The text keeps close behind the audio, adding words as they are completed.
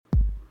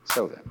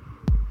So then,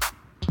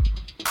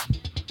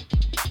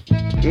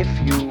 if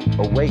you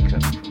awaken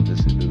from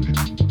this illusion,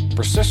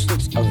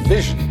 persistence of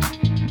vision.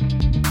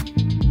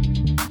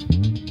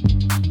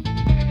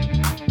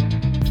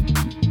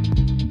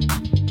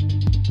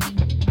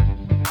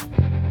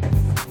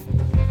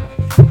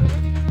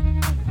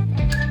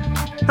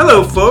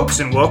 Hello, folks,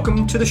 and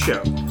welcome to the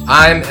show.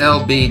 I'm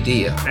LB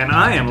Dia. And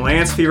I am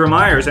Lance Fever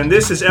Myers, and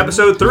this is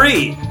episode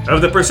 3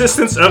 of the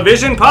Persistence of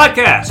Vision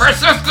podcast.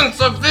 Persistence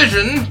of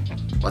vision?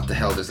 What the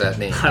hell does that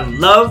mean? I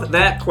love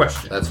that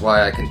question. That's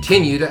why I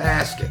continue to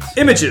ask it.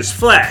 Images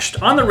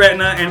flashed on the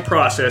retina and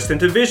processed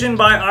into vision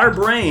by our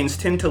brains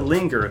tend to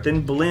linger, then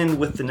blend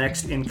with the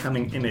next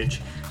incoming image.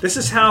 This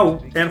is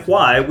how and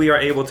why we are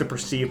able to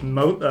perceive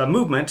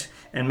movement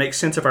and make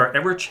sense of our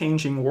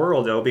ever-changing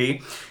world,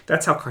 LB.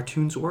 That's how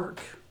cartoons work.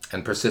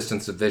 And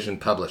Persistence of Vision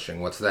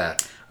Publishing, what's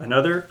that?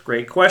 Another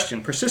great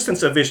question.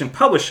 Persistence of Vision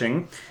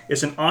Publishing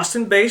is an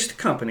Austin-based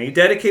company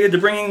dedicated to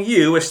bringing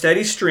you a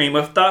steady stream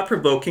of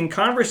thought-provoking,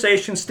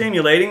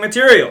 conversation-stimulating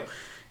material.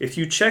 If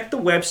you check the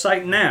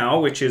website now,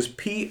 which is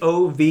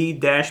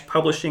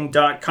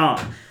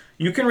pov-publishing.com,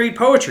 you can read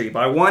poetry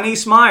by One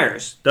East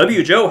Myers,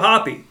 W. Joe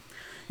Hoppe.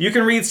 You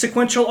can read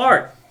sequential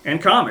art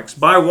and comics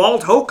by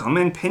Walt Holcomb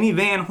and Penny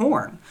Van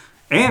Horn,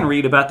 and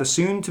read about the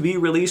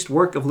soon-to-be-released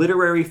work of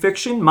literary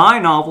fiction, my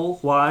novel,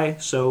 Why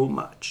So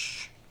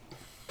Much?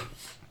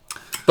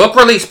 Book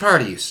release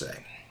party, you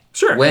say?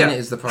 Sure. When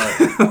is the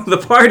party?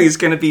 The party's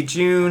going to be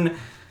June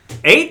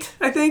 8th,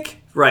 I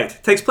think? Right.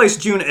 It takes place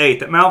June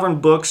 8th at Malvern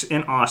Books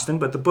in Austin,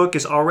 but the book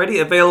is already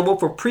available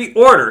for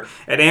pre-order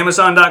at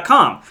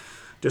Amazon.com.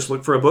 Just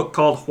look for a book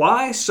called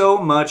Why So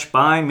Much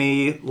by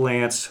me,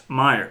 Lance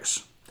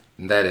Myers.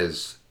 And that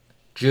is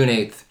June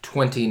 8th,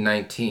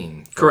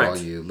 2019, for Correct. all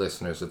you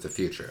listeners of the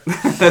future.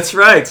 That's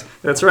right.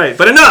 That's right.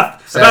 But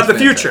enough about the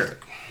future.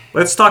 Fantastic.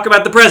 Let's talk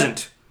about the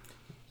present.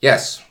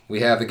 Yes,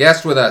 we have a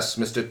guest with us,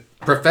 Mr.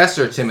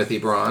 Professor Timothy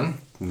Braun.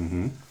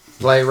 Mm-hmm.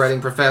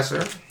 Playwriting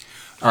professor.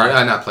 Or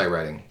not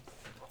playwriting.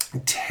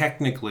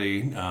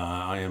 Technically,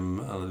 I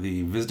am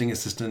the visiting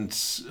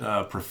assistant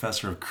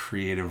professor of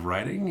creative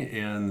writing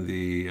in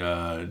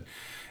the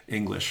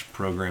English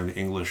program, the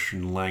English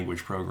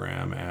language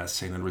program at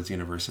St. Edward's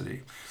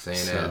University.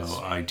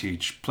 So I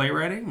teach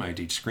playwriting, I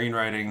teach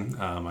screenwriting,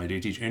 I do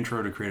teach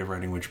intro to creative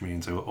writing, which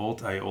means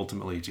I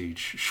ultimately teach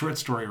short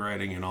story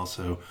writing and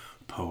also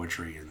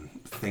poetry and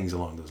things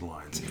along those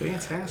lines.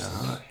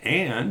 Fantastic.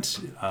 And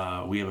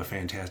we have a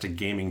fantastic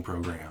gaming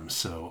program,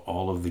 so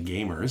all of the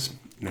gamers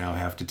now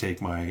have to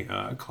take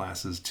my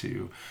classes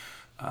to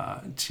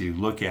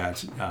look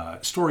at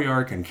story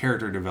arc and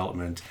character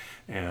development,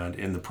 and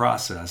in the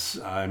process,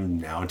 I'm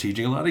now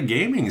teaching a lot of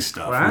gaming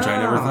stuff, which I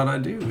never thought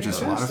I'd do, which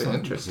is a lot of fun.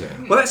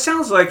 Interesting. Well, that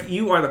sounds like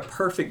you are the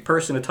perfect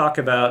person to talk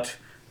about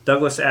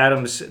Douglas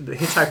Adams' The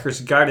Hitchhiker's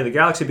Guide to the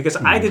Galaxy, because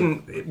I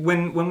didn't,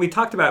 when we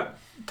talking about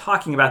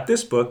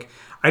this book,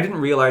 I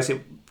didn't realize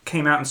it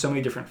came out in so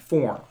many different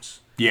forms.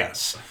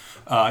 Yes.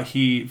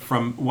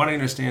 From what I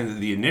understand,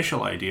 the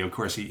initial idea, of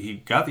course,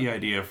 he got the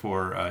idea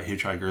for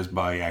Hitchhikers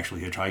by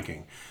actually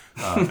hitchhiking.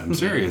 I'm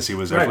serious. He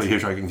was actually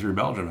hitchhiking through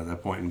Belgium at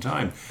that point in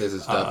time. This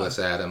is Douglas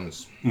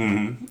Adams.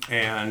 Mm-hmm.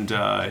 And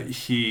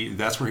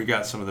that's where he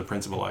got some of the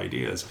principal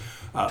ideas.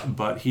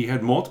 But he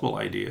had multiple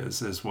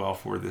ideas as well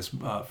for this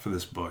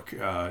book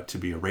to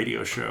be a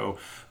radio show.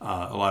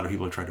 A lot of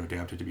people have tried to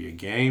adapt it to be a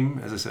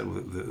game. As I said,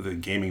 with the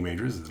gaming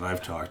majors that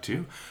I've talked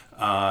to.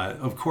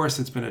 Of course,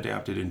 it's been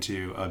adapted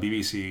into a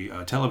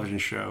BBC television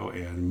show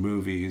and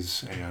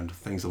movies and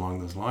things along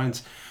those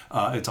lines.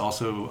 It's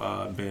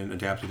also been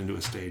adapted into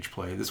a stage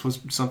play. This was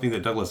something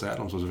that Douglas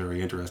Adams was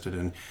very interested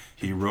in.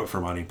 He wrote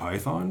for Monty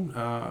Python,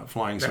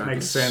 Flying Circus. That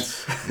makes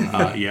sense.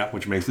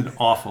 Which makes an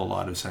awful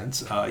lot of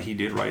sense. He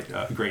did write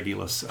a great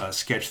deal of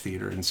sketch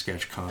theater and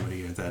sketch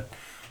comedy at that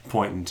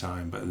point in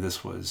time, but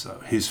this was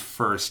his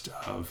first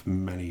of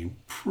many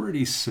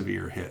pretty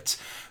severe hits.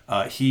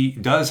 He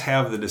does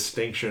have the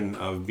distinction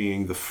of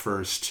being the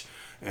first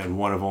and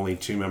one of only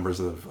two members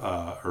of,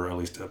 or at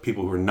least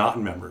people who are not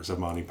members of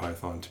Monty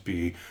Python, to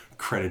be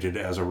credited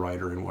as a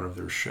writer in one of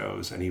their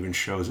shows, and even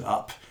shows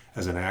up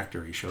as an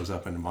actor. He shows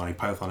up in a Monty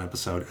Python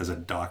episode as a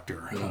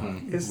doctor.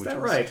 Is that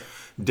right?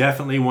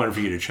 Definitely one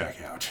for you to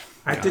check out.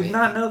 I did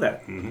not know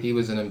that. Mm-hmm. He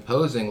was an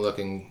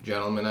imposing-looking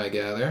gentleman, I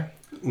gather.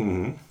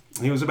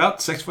 Mm-hmm. He was about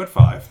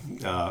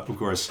 6'5", of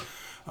course,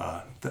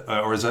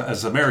 or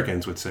as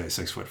Americans would say,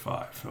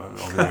 6'5".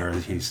 Over there,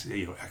 he's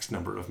X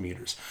number of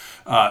meters.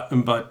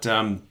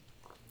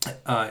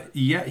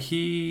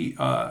 He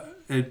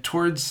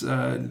towards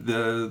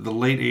the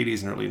late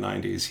 80s and early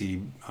 90s,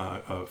 he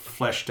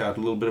fleshed out a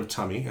little bit of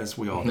tummy, as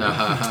we all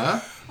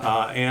know,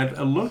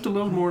 and looked a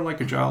little more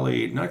like a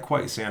jolly, not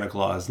quite Santa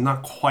Claus,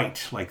 not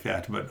quite like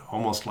that, but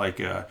almost like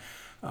a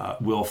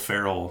Will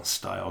Ferrell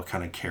style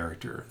kind of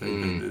character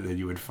that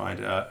you would find.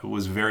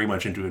 Was very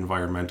much into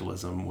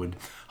environmentalism, would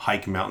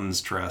hike mountains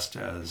dressed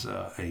as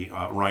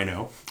a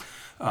rhino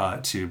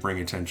to bring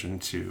attention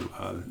to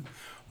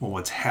well,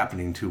 what's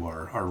happening to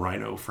our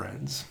rhino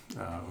friends?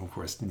 Of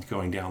course,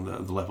 going down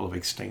the level of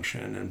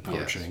extinction and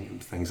poaching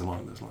and things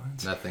along those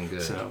lines. Nothing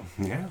good. So,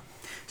 yeah.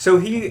 So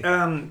he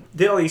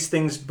did all these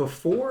things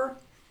before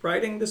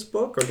writing this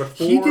book, or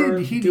before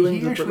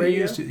doing the actually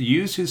radio?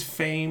 used his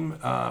fame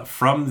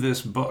from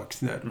this book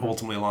that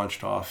ultimately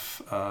launched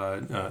off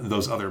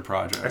those other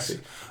projects. I see.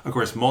 Of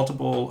course,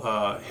 multiple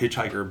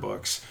hitchhiker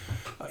books.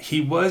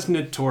 He was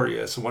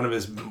notorious. One of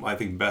his, I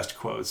think, best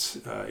quotes,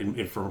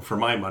 for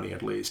my money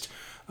at least,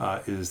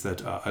 is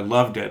that I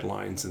love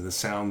deadlines, and the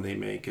sound they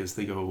make as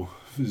they go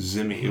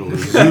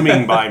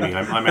zooming by me.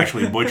 I'm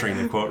actually butchering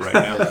the quote right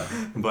now,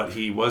 but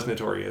he was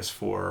notorious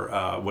for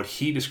what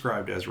he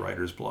described as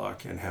writer's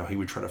block, and how he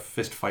would try to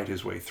fist fight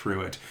his way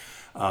through it,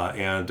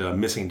 and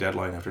missing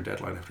deadline after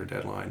deadline after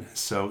deadline.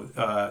 So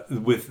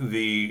with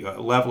the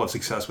level of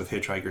success with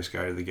Hitchhiker's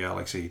Guide to the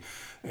Galaxy,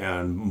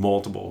 and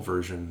multiple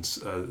versions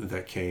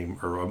that came,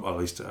 or at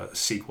least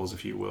sequels,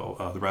 if you will,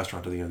 The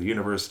Restaurant at the End of the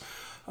Universe,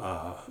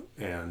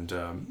 and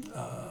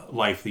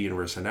Life, the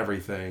Universe, and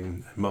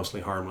Everything,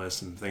 Mostly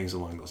Harmless, and things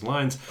along those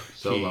lines.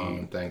 So long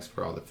and thanks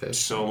for all the fish.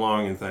 So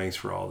long and thanks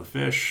for all the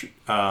fish.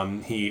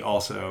 He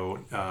also,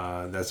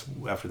 that's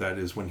after that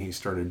is when he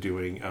started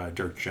doing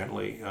Dirk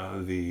Gently,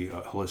 the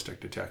holistic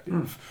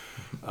detective,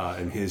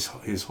 and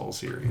his whole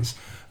series,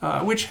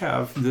 which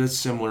have the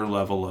similar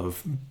level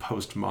of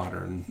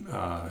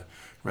postmodern,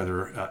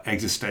 rather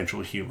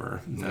existential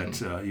humor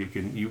that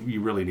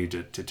you really need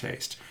to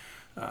taste.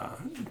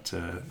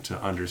 To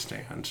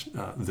understand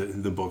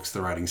the books,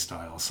 the writing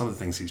style, some of the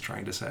things he's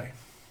trying to say.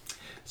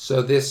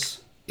 So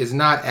this is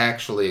not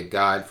actually a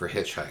guide for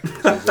hitchhikers.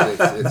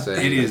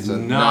 It's a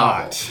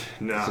novel.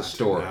 It's a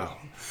story.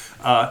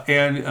 No.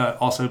 And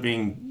also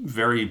being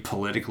very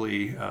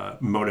politically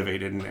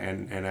motivated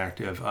and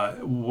active.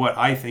 What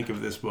I think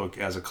of this book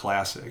as a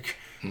classic,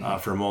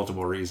 for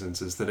multiple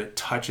reasons, is that it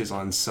touches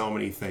on so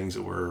many things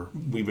that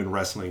we've been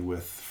wrestling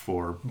with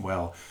for,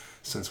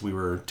 since we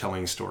were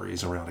telling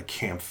stories around a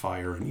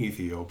campfire in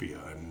Ethiopia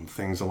and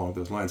things along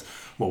those lines.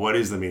 Well, what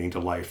is the meaning to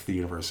life, the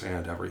universe,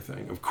 and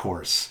everything? Of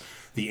course,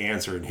 the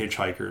answer in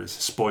Hitchhikers,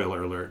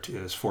 spoiler alert,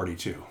 is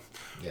 42.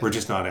 Yeah. We're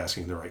just not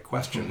asking the right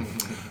question.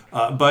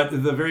 But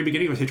the very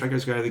beginning of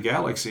Hitchhiker's Guide to the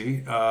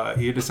Galaxy,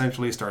 it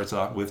essentially starts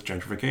off with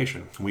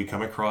gentrification. We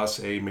come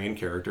across a main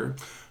character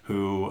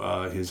who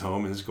his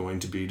home is going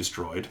to be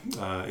destroyed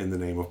in the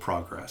name of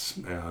progress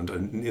and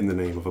in the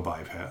name of a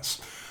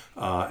bypass.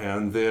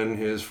 And then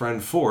his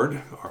friend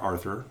Ford,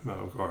 Arthur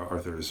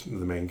is the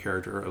main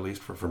character, at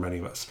least for many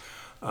of us,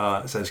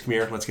 says, come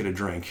here, let's get a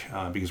drink,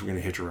 because we're going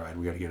to hitch a ride.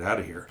 We got to get out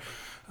of here.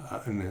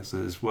 And it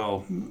says,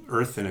 well,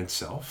 Earth in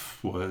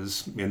itself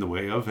was in the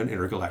way of an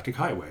intergalactic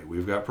highway.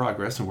 We've got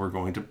progress, and we're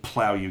going to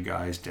plow you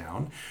guys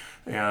down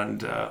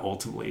and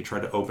ultimately try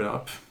to open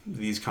up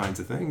these kinds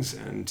of things.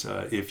 And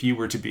if you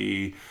were to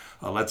be,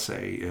 let's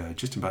say,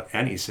 just about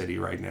any city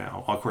right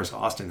now, of course,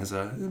 Austin has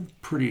a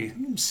pretty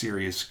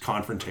serious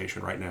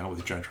confrontation right now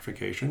with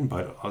gentrification,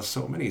 but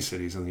so many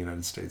cities in the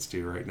United States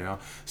do right now.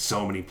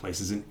 So many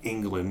places in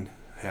England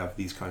have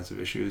these kinds of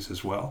issues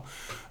as well.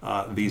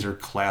 These are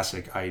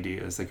classic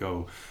ideas that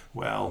go,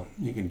 well,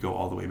 you can go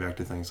all the way back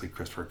to things like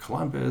Christopher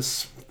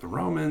Columbus, the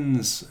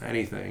Romans,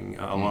 anything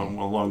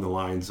along the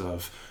lines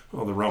of,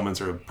 well, the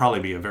Romans are probably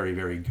be a very,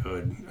 very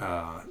good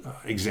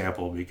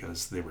example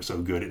because they were so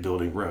good at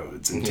building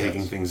roads and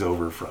taking things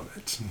over from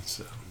it.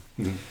 So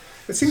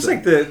it seems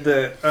like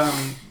the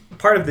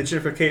part of the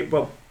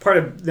gentrification, part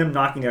of them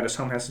knocking down his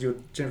home has to do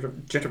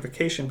with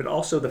gentrification, but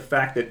also the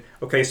fact that,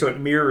 so it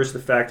mirrors the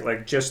fact that,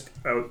 like, just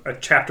a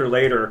chapter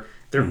later,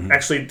 they're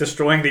actually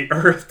destroying the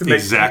Earth to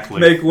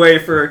make way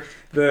for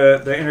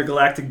the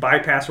intergalactic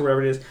bypass or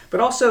whatever it is. But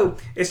also,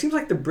 it seems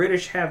like the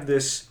British have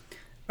this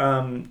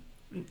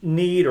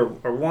need or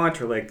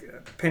want or, like,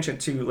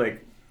 penchant to,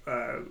 like,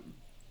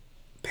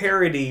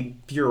 parody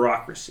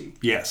bureaucracy.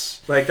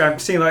 Yes. Like, I'm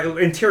seeing, like,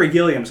 in Terry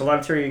Gilliam's, a lot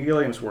of Terry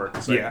Gilliam's work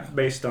is, like,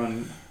 based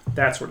on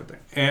that sort of thing.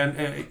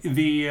 And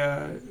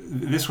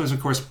this was,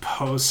 of course,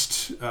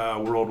 post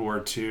World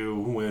War II,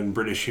 when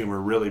British humor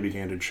really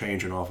began to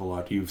change an awful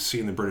lot. You've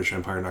seen the British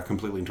Empire not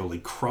completely and totally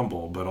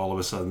crumble, but all of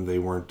a sudden they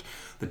weren't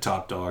the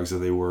top dogs that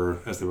they were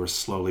as they were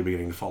slowly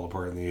beginning to fall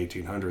apart in the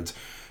 1800s.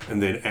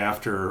 And then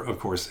after, of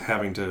course,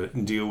 having to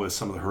deal with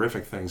some of the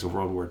horrific things of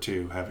World War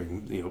II,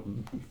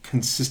 having,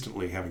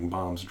 consistently having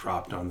bombs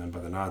dropped on them by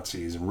the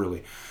Nazis and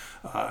really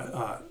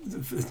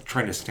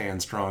trying to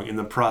stand strong. In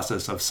the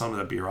process of some of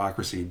the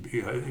bureaucracy,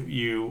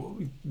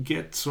 you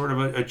get sort of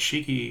a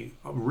cheeky,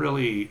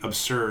 really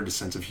absurd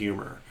sense of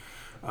humor.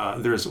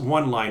 There's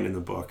one line in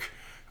the book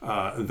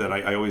that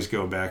I always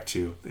go back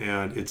to,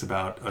 and it's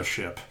about a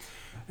ship.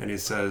 And it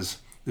says,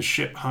 the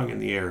ship hung in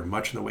the air,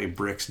 much in the way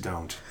bricks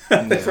don't.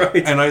 That's right.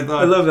 And I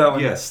thought, I love that one.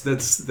 Yes,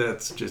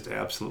 that's just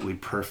absolutely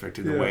perfect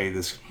in the way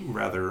this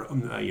rather,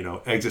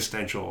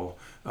 existential,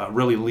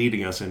 really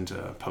leading us into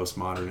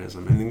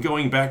postmodernism. And then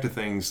going back to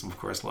things, of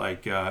course,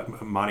 like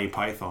Monty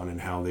Python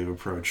and how they've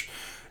approached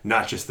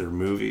not just their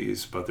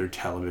movies, but their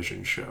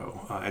television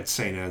show. At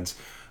St. Ed's,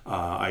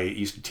 I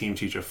used to team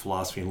teach a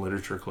philosophy and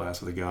literature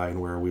class with a guy,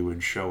 and where we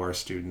would show our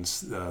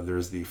students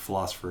there's the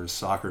Philosopher's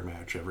Soccer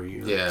match every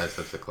year. Yeah,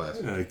 that's a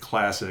classic.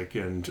 Classic,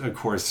 and of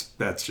course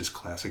that's just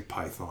classic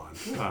Python,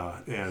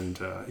 and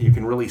you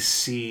can really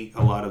see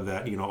a lot of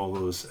that. All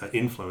those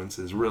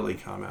influences really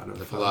come out of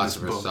The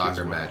Philosopher's this book Soccer as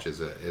well. match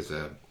is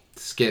a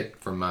skit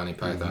from Monty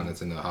Python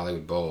that's in the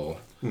Hollywood Bowl.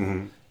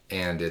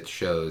 And it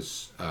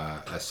shows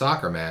a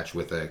soccer match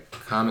with a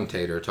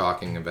commentator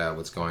talking about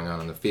what's going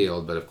on the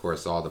field, but of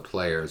course all the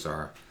players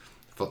are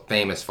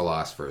famous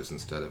philosophers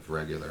instead of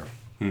regular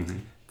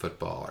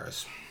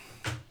footballers.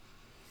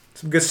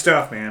 Some good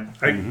stuff, man.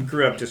 I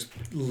grew up just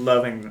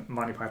loving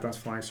Monty Python's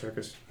Flying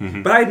Circus.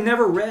 But I'd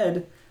never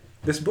read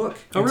this book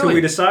until really?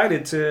 we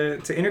decided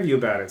to interview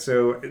about it.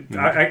 So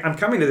I'm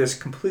coming to this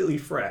completely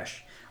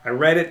fresh. I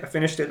read it. I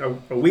finished it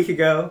a week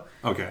ago.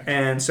 Okay.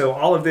 And so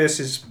all of this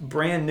is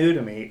brand new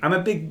to me. I'm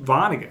a big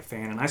Vonnegut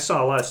fan, and I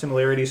saw a lot of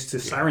similarities to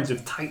Sirens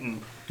of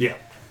Titan. Yeah.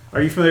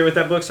 Are you familiar with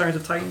that book, Sirens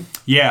of Titan?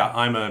 Yeah,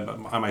 I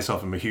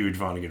myself am a huge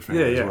Vonnegut fan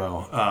as Yeah.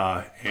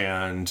 well,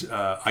 and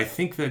I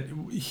think that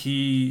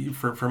he,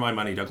 for my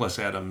money, Douglas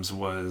Adams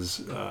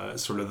was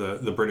sort of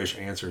the British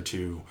answer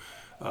to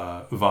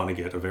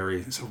Vonnegut, a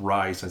very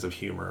wry sense of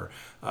humor,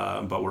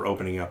 but we're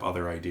opening up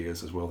other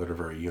ideas as well that are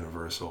very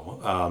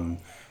universal.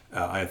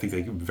 I think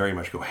they very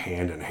much go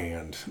hand in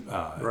hand.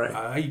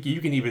 Right.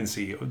 You can even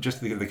see just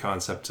the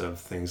concept of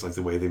things like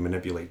the way they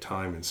manipulate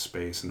time and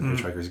space in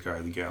The Hitchhiker's Guide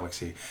to the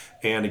Galaxy,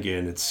 and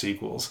again, its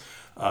sequels,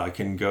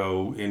 can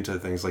go into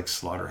things like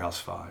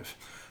Slaughterhouse-Five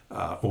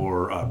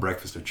or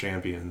Breakfast of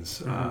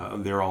Champions.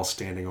 They're all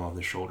standing on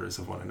the shoulders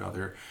of one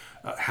another.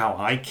 How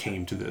I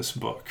came to this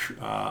book,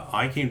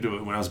 I came to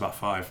it when I was about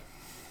 5.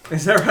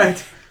 Is that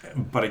right?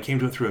 But I came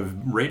to it through a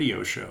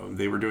radio show.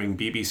 They were doing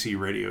BBC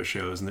radio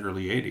shows in the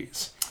early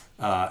 80s.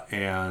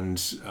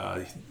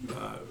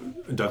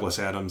 Douglas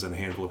Adams and a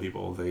handful of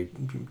people, they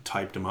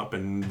typed them up,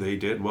 and they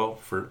did well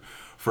for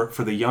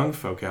the young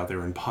folk out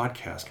there in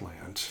podcast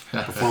land.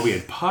 Before we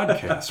had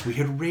podcasts, we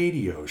had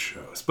radio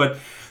shows. But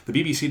the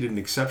BBC did an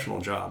exceptional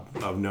job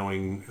of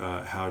knowing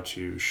how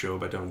to show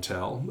but don't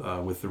tell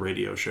with the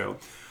radio show.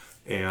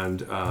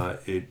 And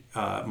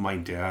my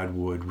dad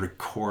would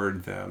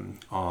record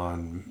them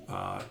on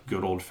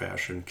good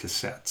old-fashioned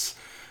cassettes,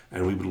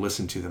 and we would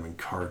listen to them in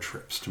car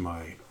trips to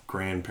my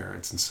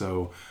grandparents. And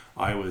so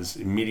I was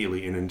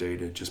immediately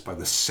inundated just by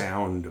the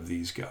sound of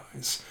these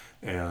guys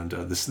and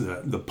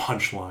the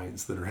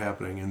punchlines that are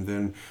happening. And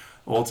then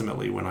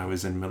ultimately, when I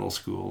was in middle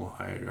school,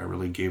 I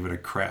really gave it a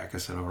crack. I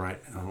said, all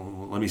right,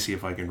 let me see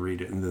if I can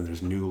read it. And then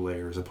there's new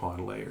layers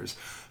upon layers.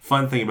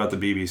 Fun thing about the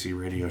BBC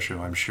radio show,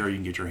 I'm sure you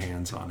can get your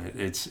hands on it.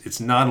 It's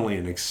not only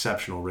an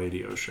exceptional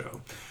radio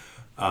show,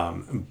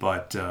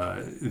 but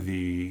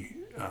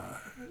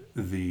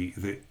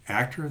the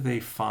actor they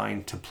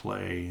find to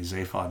play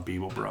Zaphod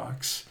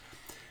Beeblebrox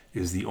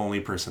is the only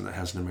person that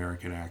has an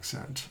American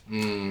accent.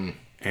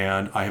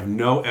 And I have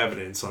no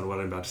evidence on what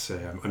I'm about to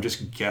say. I'm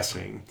just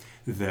guessing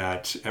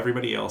that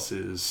everybody else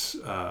is,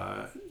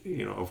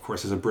 of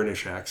course, has a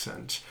British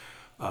accent.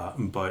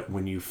 But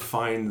when you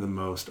find the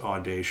most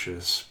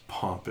audacious,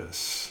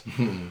 pompous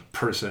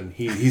person,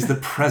 he's the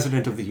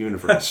president of the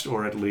universe,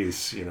 or at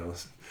least,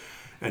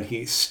 and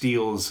he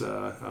steals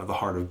the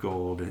heart of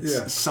gold.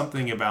 It's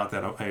something about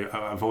that.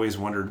 I've always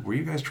wondered, were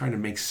you guys trying to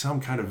make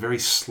some kind of very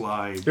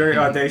sly... Very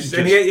audacious.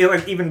 And he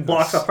even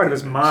blocks off part of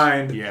his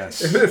mind.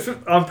 Yes.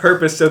 On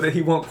purpose so that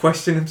he won't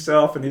question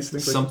himself and these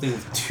things. Something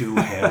with 2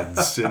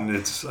 heads. And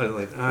it's I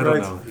don't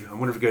know. I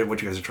wonder what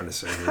you guys are trying to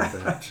say here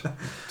with that.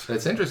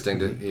 It's interesting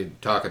to you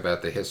talk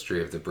about the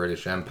history of the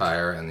British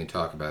Empire, and you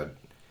talk about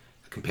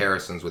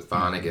comparisons with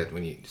Vonnegut.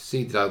 When you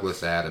see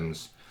Douglas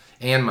Adams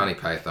and Monty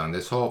Python,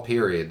 this whole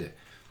period...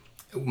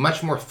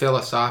 much more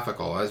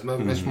philosophical,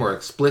 much more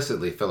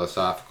explicitly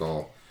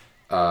philosophical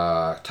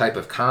type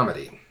of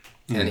comedy,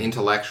 an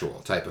intellectual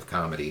type of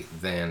comedy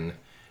than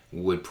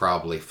would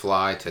probably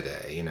fly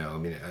today.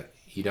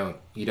 You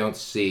don't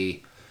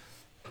see,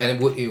 and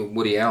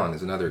Woody Allen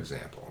is another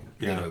example.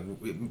 Yeah.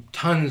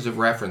 Tons of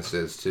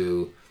references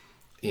to,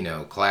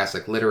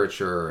 classic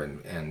literature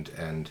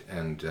and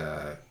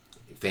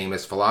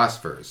famous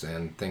philosophers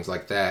and things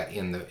like that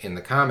in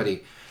the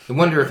comedy. I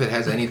wonder if it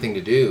has anything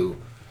to do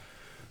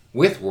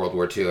with World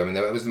War II. I mean,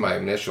 that was my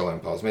initial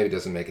impulse. Maybe it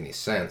doesn't make any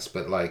sense,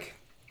 but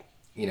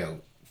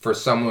for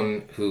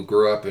someone who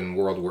grew up in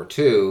World War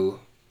II,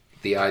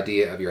 the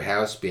idea of your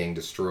house being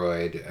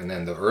destroyed and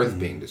then the earth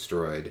being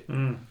destroyed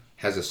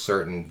has a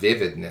certain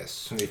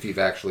vividness if you've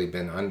actually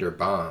been under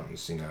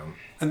bombs,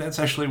 And that's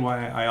actually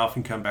why I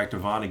often come back to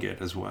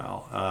Vonnegut as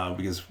well,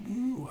 because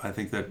I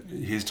think that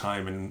his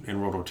time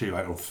in World War II,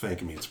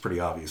 it's pretty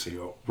obvious he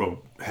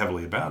wrote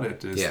heavily about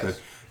it, that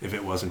if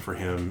it wasn't for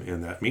him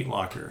in that meat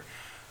locker,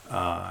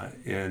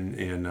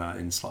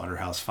 in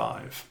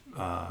Slaughterhouse-Five,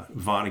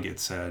 Vonnegut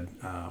said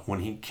when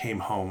he came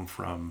home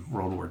from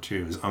World War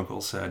II, his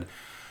uncle said,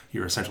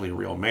 you're essentially a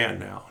real man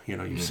now.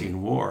 You've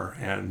seen war,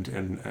 and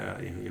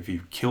if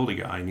you killed a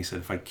guy and he said,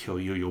 if I kill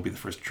you, you'll be the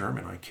first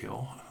German I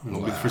kill.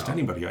 You'll be the first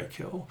anybody I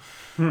kill.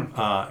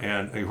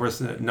 And of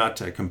course, not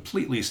to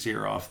completely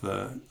steer off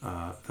the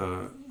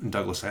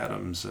Douglas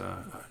Adams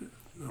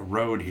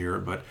road here,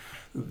 but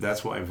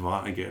that's why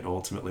Vonnegut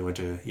ultimately went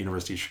to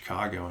University of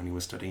Chicago, and he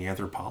was studying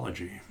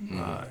anthropology.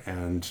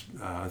 And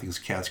I think his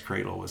Cat's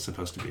Cradle was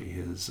supposed to be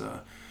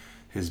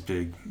his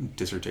big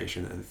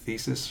dissertation and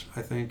thesis.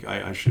 I think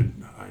I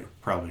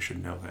probably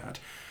should know that.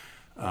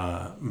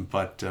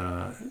 But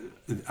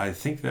I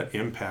think that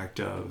impact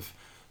of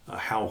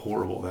how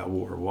horrible that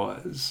war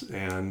was,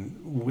 and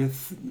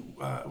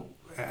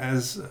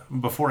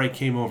before I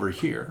came over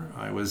here,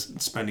 I was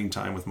spending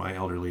time with my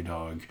elderly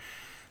dog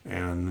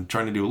and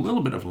trying to do a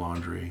little bit of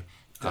laundry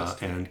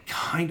and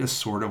kind of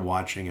sort of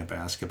watching a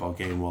basketball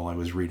game while I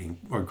was reading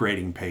or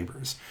grading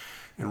papers.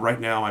 And right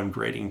now I'm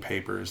grading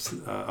papers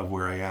of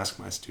where I ask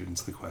my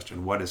students the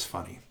question, what is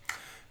funny?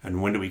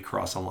 And when do we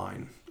cross a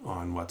line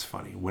on what's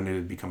funny? When did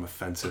it become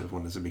offensive?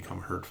 When does it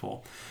become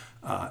hurtful?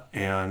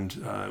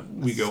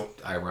 We go...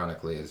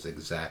 Ironically, is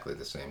exactly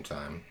the same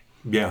time.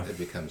 Yeah. It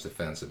becomes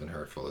offensive and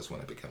hurtful is when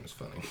it becomes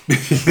funny.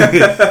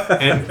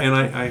 and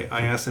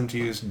I ask them to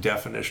use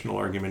definitional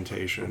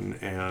argumentation,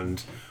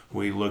 and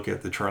we look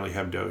at the Charlie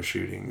Hebdo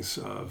shootings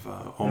of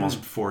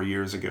almost 4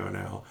 years ago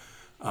now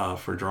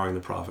for drawing the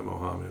Prophet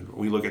Muhammad.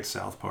 We look at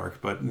South Park,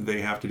 but they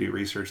have to do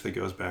research that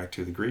goes back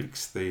to the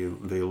Greeks. They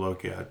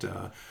look at...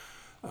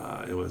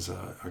 it was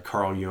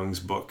Carl Jung's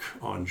book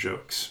on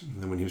jokes,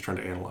 and when he was trying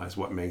to analyze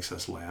what makes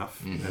us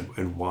laugh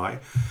and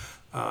why.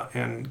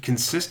 And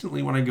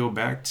consistently, when I go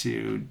back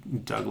to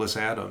Douglas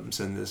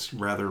Adams and this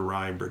rather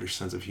wry British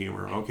sense of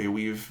humor, okay,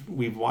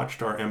 we've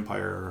watched our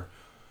empire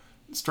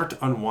start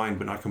to unwind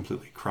but not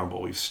completely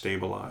crumble. We've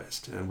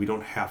stabilized, and we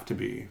don't have to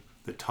be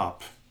the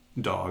top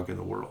dog in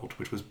the world,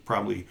 which was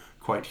probably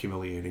quite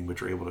humiliating, but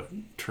you're able to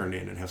turn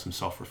in and have some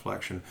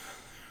self-reflection.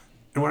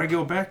 And when I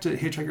go back to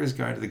Hitchhiker's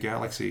Guide to the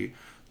Galaxy,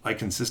 I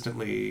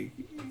consistently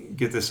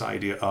get this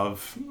idea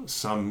of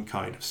some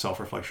kind of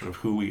self-reflection of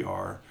who we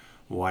are.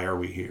 Why are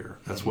we here?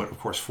 That's what, of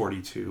course,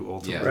 42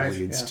 ultimately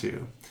leads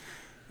to.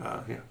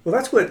 Well,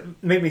 that's what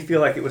made me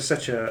feel like it was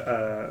such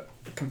a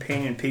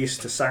companion piece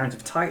to Sirens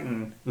of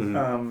Titan.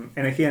 And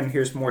again,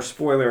 here's more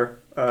spoiler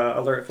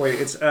alert for you.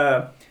 It's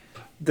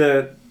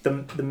the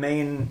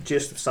main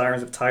gist of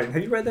Sirens of Titan.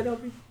 Have you read that,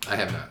 LB? I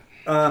have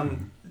not.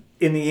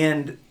 In the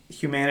end,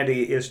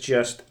 humanity is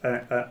just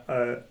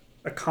a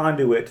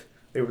conduit.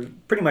 It was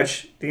pretty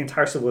much the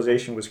entire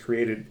civilization was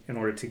created in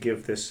order to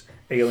give this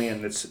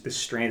alien, this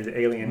stranded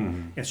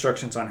alien,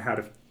 instructions on how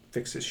to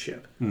fix his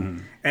ship.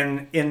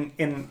 And in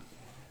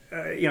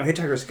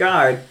Hitchhiker's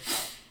Guide,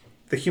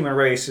 the human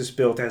race is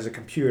built as a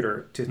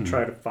computer to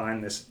try to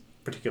find this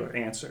particular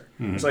answer.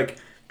 It's like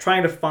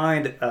trying to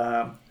find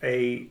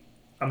a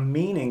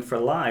meaning for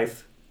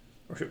life,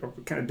 or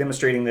kind of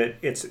demonstrating that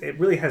it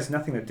really has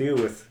nothing to do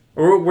with.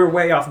 Or we're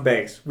way off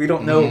base. We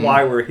don't know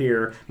why we're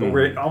here, but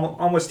we're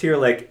almost here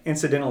like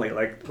incidentally,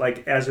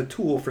 like as a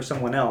tool for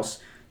someone else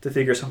to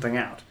figure something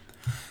out.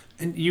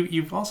 And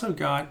you've also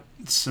got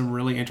some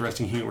really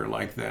interesting humor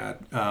like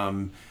that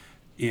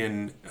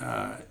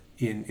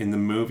in the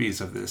movies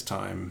of this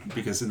time,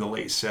 because in the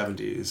late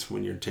 70s,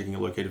 when you're taking a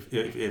look at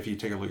if you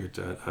take a look at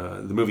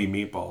the movie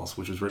Meatballs,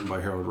 which was written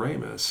by Harold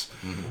Ramis,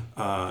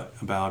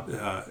 about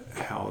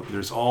how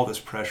there's all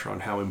this pressure on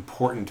how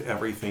important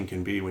everything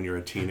can be when you're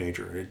a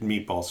teenager.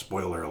 Meatballs,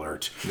 spoiler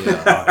alert, is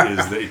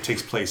that it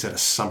takes place at a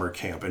summer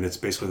camp, and it's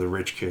basically the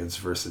rich kids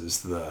versus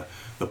the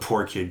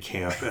poor kid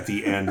camp. At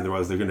the end, they're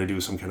going to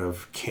do some kind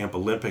of Camp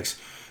Olympics.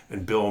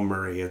 And Bill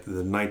Murray, at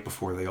the night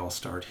before they all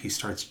start, he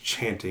starts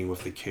chanting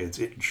with the kids,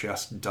 "It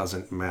just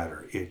doesn't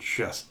matter. It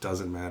just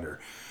doesn't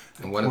matter."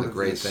 And one of the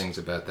great things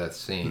about that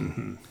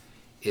scene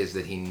is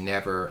that he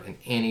never, in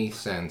any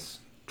sense,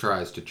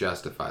 tries to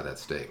justify that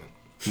statement.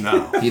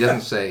 No. He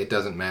doesn't say it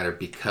doesn't matter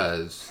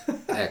because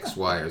X,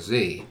 Y, or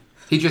Z.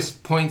 He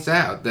just points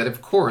out that,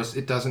 of course,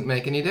 it doesn't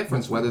make any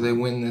difference whether they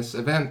win this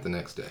event the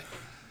next day.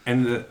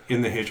 And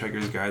in the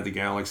Hitchhiker's Guide to the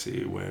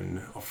Galaxy,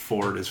 when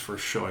Ford is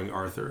first showing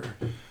Arthur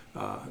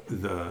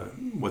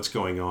what's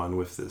going on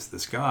with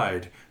this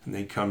guide, and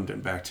they come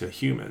back to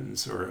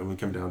humans, and we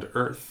come down to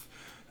Earth,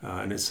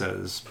 and it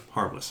says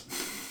harmless.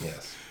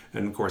 Yes.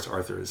 And of course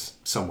Arthur is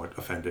somewhat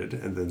offended,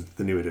 and then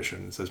the new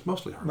edition says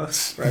mostly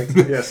harmless. Right.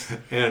 Yes.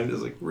 And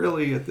it's like,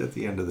 really, at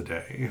the end of the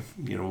day,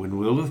 when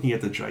we're looking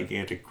at the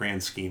gigantic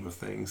grand scheme of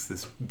things,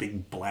 this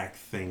big black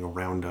thing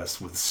around us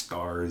with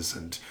stars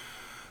and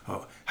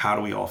how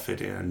do we all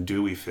fit in?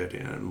 Do we fit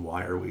in?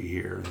 Why are we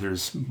here?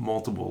 There's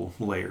multiple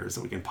layers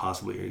that we can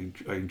possibly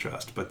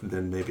adjust, but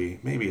then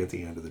maybe at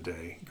the end of the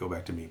day, go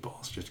back to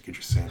Meatballs just to get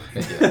your sanity.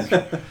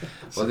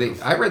 Yes. Well,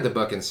 I read the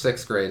book in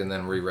 6th grade and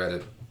then reread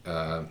it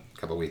a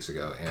couple weeks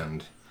ago,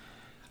 and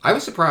I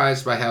was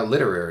surprised by how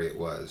literary it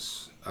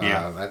was.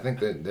 I think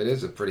that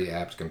is a pretty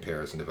apt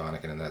comparison to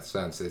Vonnegut in that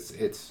sense.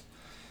 It's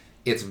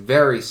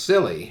very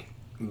silly,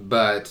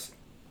 but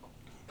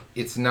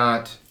it's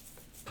not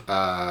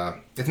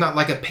it's not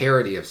like a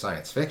parody of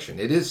science fiction.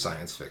 It is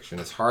science fiction.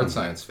 It's hard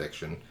science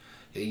fiction.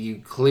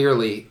 You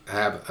clearly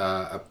have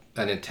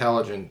an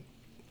intelligent,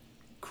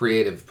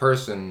 creative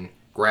person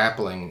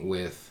grappling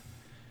with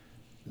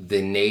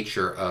the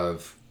nature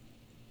of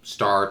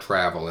star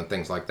travel and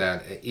things like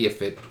that,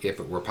 if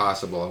it were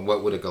possible, and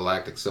what would a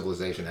galactic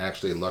civilization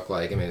actually look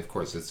like. I mean, of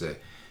course, it's a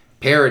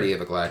parody of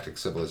a galactic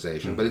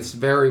civilization, but it's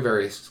very,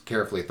 very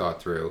carefully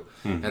thought through,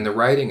 and the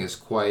writing is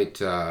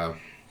quite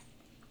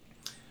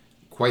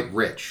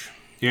rich.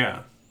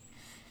 Yeah.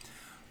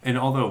 And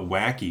although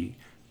wacky,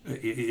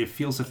 it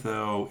feels as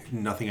though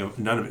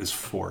none of it is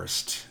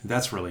forced.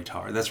 That's really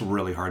hard. That's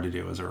really hard to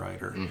do as a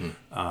writer. And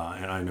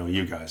I know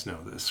you guys know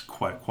this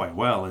quite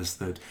well, is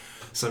that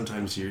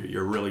sometimes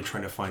you're really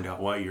trying to find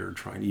out what you're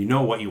trying. You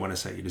know what you want to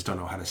say, you just don't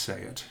know how to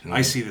say it.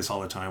 I see this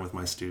all the time with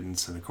my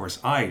students, and of course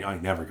I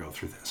never go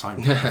through this.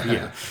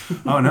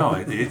 Oh no,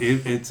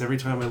 it's every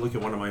time I look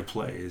at one of my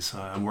plays.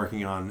 I'm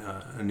working on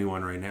a new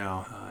one right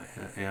now,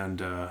 and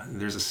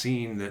there's a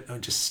scene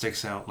that just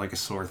sticks out like a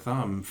sore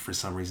thumb for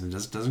some reason. It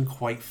just doesn't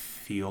quite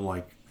feel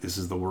like this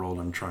is the world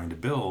I'm trying to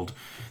build.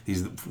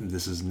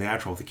 This is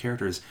natural with the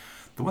characters.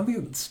 The one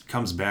thing that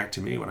comes back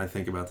to me when I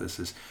think about this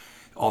is,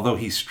 although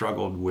he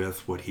struggled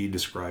with what he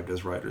described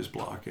as writer's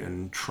block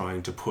and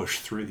trying to push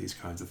through these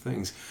kinds of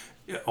things,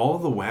 all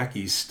of the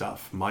wacky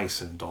stuff,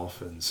 mice and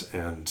dolphins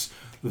and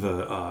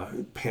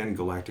the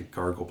pan-galactic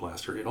gargle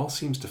blaster, it all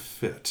seems to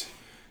fit.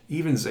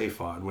 Even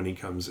Zaphod, when he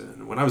comes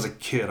in. When I was a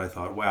kid, I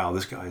thought, wow,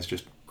 this guy is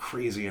just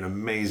crazy and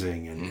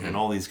amazing and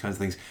all these kinds of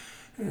things.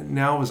 And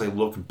now, as I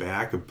look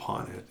back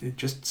upon it, it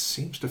just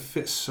seems to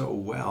fit so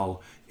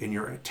well, and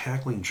you're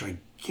tackling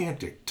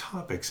gigantic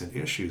topics and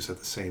issues at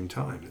the same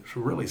time. It's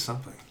really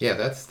something. Yeah,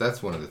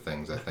 that's one of the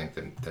things I think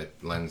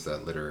that lends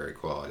that literary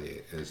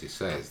quality, as you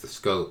say, is the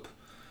scope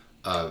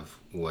of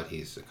what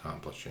he's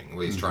accomplishing,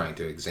 what he's trying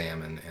to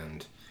examine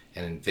and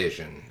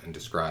envision and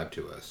describe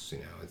to us. You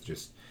know, it's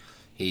just,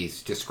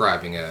 he's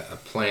describing a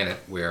planet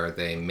where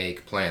they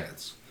make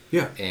planets.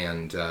 Yeah.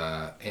 And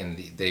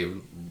they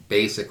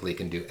basically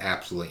can do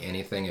absolutely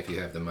anything if you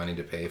have the money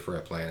to pay for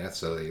a planet.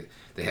 So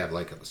they have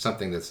like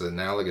something that's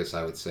analogous,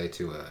 I would say,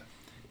 to a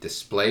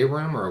display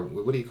room, or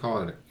what do you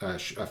call it? A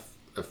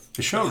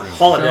showroom.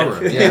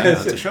 Holodeck. Yeah,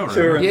 it's a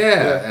showroom.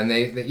 Yeah, and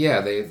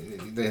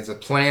there's a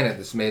planet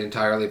that's made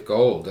entirely of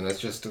gold, and it's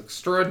just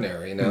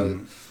extraordinary. You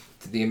know,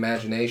 the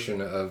imagination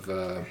of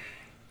the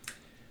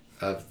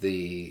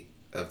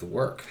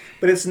work.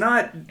 But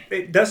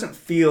it doesn't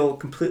feel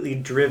completely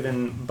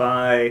driven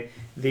by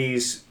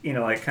these,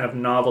 like kind of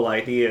novel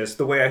ideas,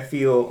 the way I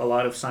feel a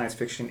lot of science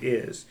fiction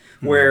is.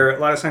 Where a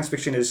lot of science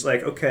fiction is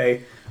like,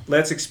 okay,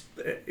 let's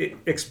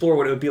explore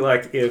what it would be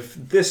like if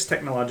this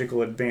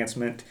technological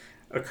advancement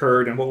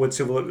occurred, and what would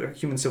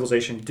human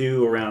civilization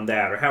do around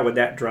that, or how would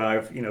that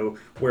drive,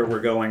 where we're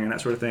going and that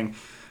sort of thing.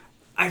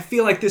 I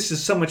feel like this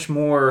is so much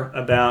more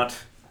about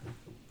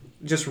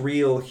just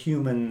real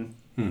human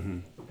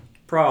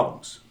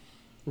problems,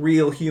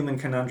 real human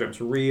conundrums,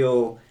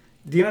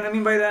 do you know what I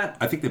mean by that?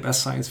 I think the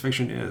best science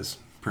fiction is,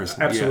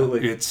 personally.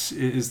 Absolutely. Yeah,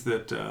 is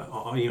that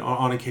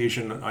on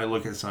occasion I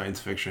look at science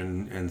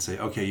fiction and say,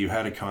 okay, you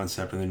had a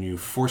concept and then you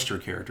forced your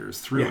characters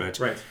through it.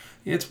 Right.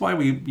 It's why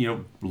we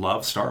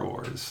love Star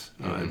Wars,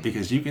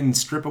 because you can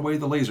strip away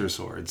the laser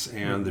swords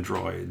and the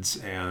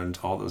droids and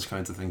all those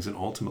kinds of things, and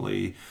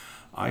ultimately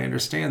I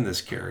understand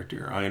this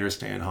character. I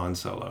understand Han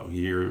Solo.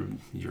 You've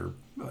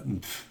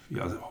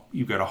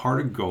got a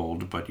heart of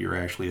gold, but you're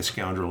actually a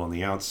scoundrel on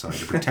the outside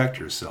to protect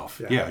yourself.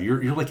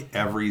 You're like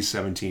every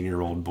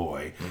 17-year-old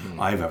boy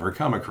I've ever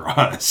come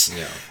across.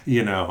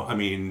 Yeah. I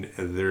mean,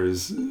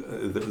 there's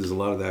a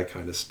lot of that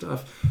kind of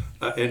stuff.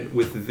 And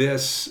with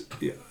this,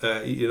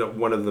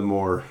 one of the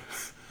more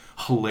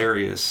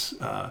hilarious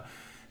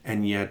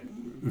and yet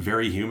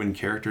very human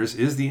characters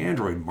is the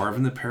android,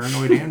 Marvin the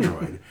Paranoid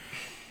Android.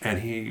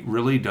 And he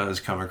really does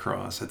come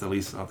across, at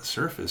least on the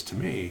surface to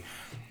me,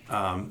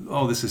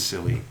 this is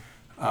silly.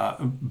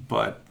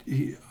 But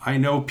I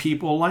know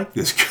people like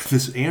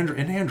this android.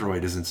 An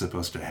android isn't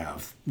supposed to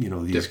have,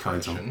 these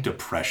kinds of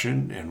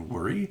depression and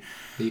worry.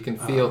 You can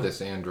feel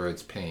this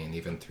android's pain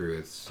even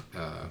through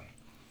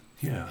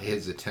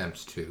his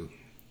attempts to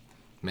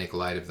make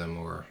light of them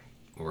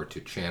or to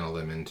channel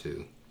them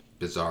into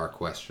bizarre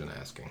question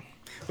asking.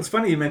 It's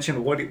funny you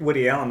mentioned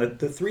Woody Allen.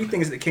 The three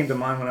things that came to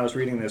mind when I was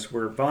reading this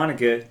were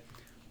Vonnegut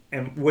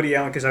and Woody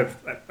Allen, because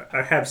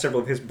I have several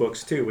of his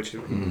books too, which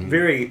is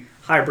very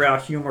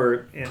highbrow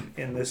humor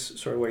in this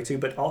sort of way too,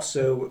 but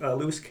also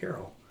Lewis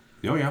Carroll.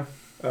 Oh yeah.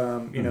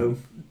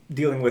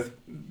 Dealing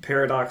with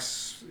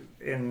paradox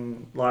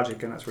in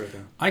logic and that sort of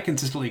thing. I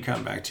consistently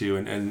come back to,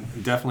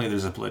 and definitely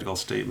there's a political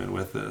statement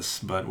with this,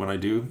 but when I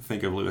do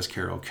think of Lewis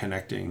Carroll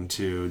connecting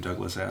to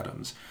Douglas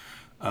Adams,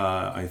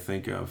 I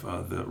think of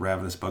the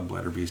ravenous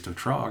bug-bladder beast of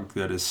Trog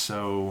that is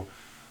so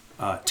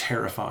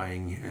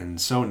terrifying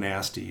and so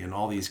nasty and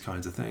all these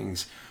kinds of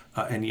things.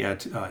 And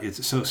yet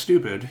it's so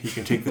stupid, you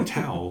can take the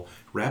towel,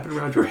 wrap it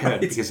around your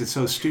head, because it's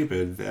so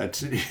stupid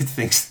that it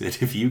thinks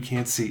that if you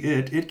can't see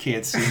it, it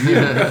can't see you.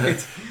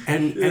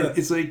 And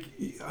it's like,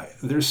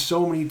 there's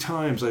so many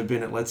times I've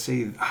been at, let's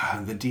say,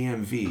 the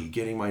DMV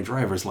getting my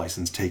driver's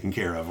license taken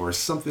care of or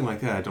something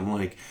like that. I'm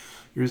like,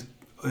 here's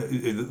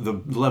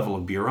the level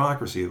of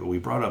bureaucracy that we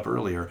brought up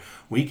earlier.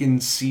 We can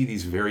see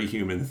these very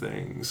human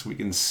things. We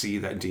can see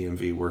that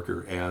DMV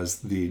worker as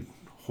the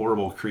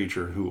horrible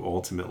creature who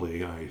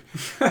ultimately I'm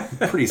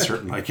pretty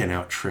certain I can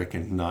out trick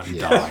and not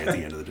die at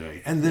the end of the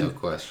day. And then No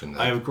question.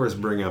 I of course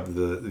bring up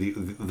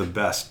the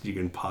best you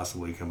can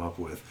possibly come up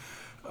with.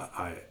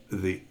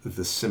 The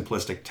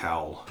simplistic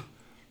towel.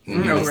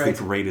 It's right.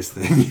 the greatest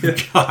thing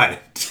you've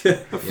got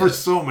for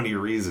so many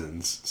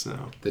reasons.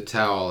 So The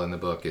towel in the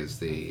book is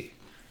the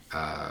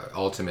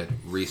ultimate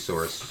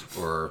resource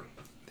or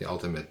the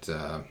ultimate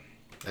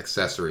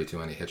accessory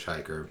to any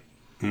hitchhiker.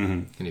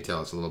 Can you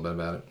tell us a little bit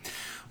about it?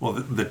 well,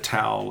 the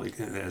towel,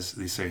 as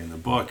they say in the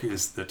book,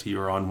 is that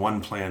you're on one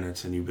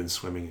planet and you've been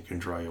swimming, it can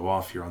dry you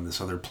off. You're on this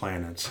other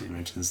planet. He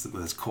mentions that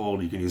when it's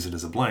cold, you can use it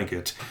as a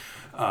blanket.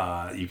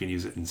 You can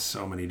use it in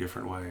so many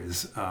different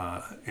ways.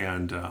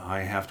 And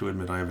I have to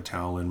admit, I have a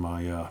towel in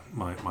my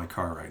my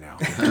car right now.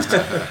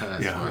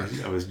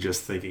 I was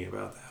just thinking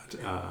about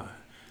that.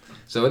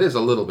 So it is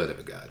a little bit of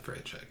a guide for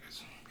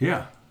hitchhikers.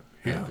 Yeah,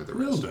 For the a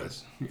little rest of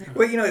bit. us.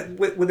 Well, you know,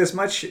 with as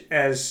much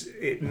as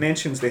it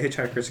mentions the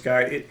Hitchhiker's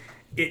Guide,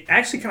 it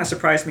actually kind of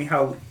surprised me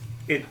how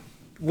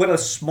what a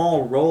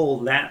small role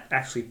that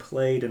actually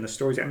played in the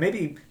stories. And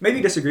maybe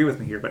disagree with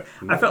me here, but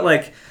I felt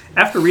like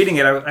after reading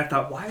it, I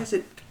thought, why is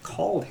it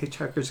called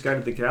Hitchhiker's Guide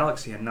to the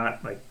Galaxy and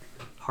not like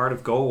Heart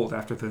of Gold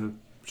after the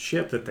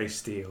ship that they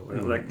steal? Or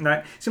like,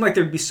 it seemed like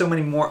there'd be so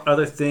many more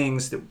other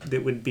things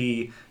that would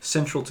be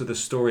central to the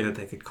story that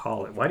they could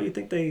call it. Why do you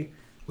think they?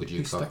 Would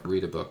you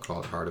read a book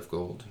called Heart of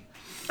Gold?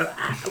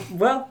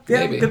 Well,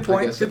 yeah, Maybe. good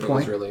point. I guess Good if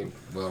point. It was really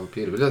well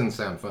repeated, but it doesn't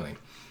sound funny.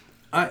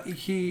 I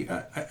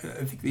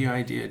think the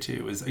idea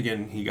too is,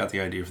 again, he got the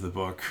idea for the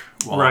book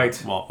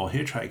while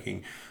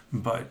hitchhiking,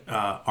 but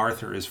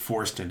Arthur is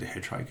forced into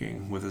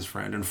hitchhiking with his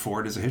friend, and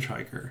Ford is a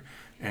hitchhiker.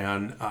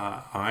 And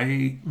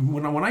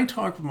when I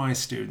talk with my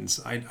students,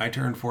 I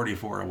turned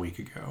 44 a week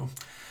ago.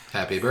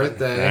 Happy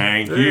birthday.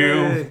 Thank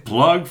you.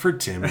 Plug for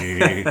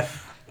Timmy.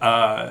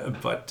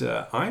 But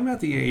I'm at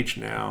the age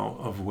now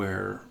of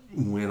where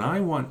when I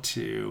want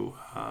to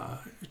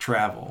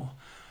travel,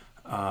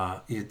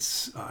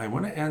 I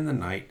want to end the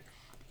night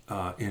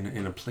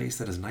in a place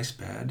that has a nice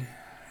bed,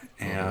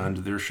 and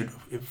there should,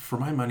 for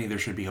my money, there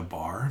should be a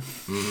bar,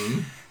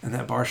 and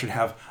that bar should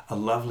have a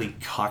lovely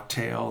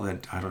cocktail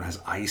that has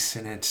ice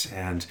in it,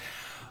 and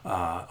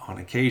on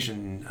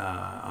occasion,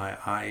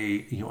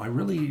 I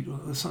really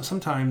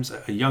sometimes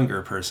a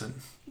younger person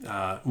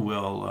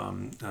will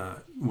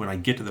when I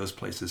get to those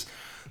places,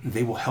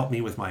 they will help me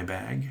with my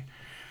bag.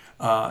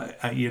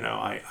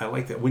 I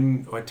like that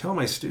when I tell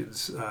my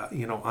students,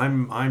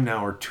 I'm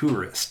now a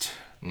tourist.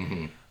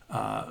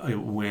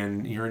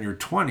 When you're in your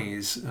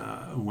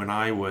 20s, when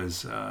I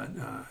was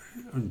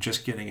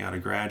just getting out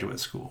of graduate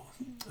school,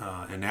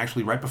 and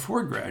actually right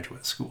before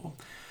graduate school,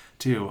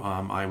 too,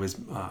 I was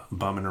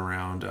bumming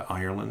around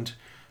Ireland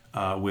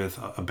with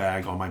a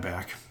bag on my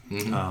back.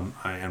 And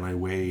I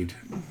weighed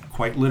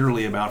quite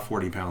literally about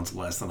 40 pounds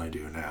less than I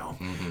do now.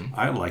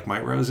 I like my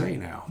rosé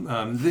now.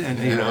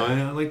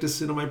 I like to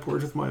sit on my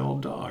porch with my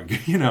old dog,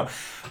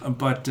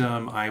 But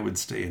I would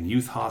stay in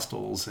youth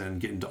hostels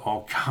and get into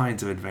all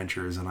kinds of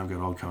adventures, and I've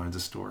got all kinds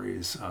of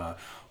stories.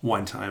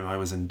 One time I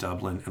was in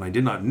Dublin, and I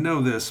did not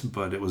know this,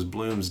 but it was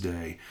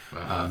Bloomsday,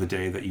 the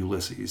day that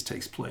Ulysses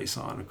takes place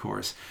on, of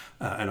course.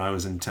 And I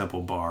was in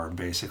Temple Bar,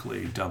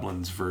 basically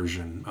Dublin's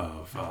version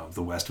of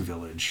the West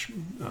Village,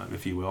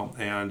 if you will.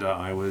 And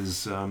I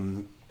was at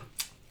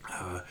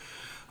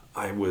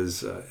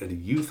a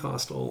youth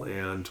hostel,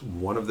 and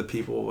one of the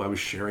people I was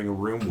sharing a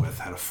room with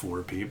had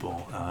 4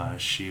 people.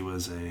 She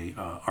was a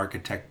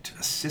architect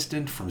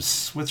assistant from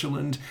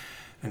Switzerland,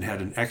 and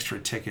had an extra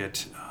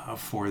ticket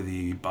for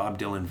the Bob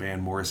Dylan Van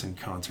Morrison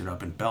concert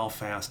up in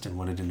Belfast, and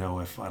wanted to know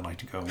if I'd like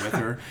to go with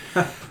her.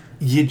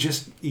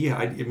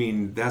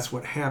 That's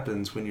what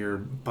happens when you're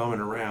bumming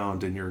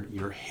around and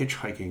you're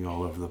hitchhiking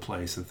all over the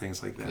place and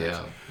things like that.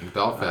 Yeah, and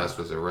Belfast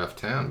was a rough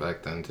town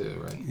back then too,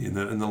 right?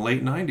 In the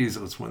late '90s,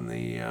 it was when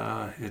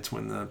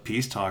the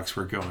peace talks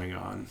were going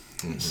on.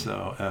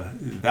 So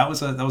that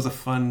was a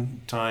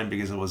fun time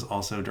because it was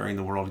also during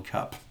the World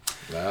Cup.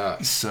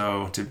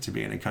 So to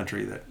be in a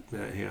country that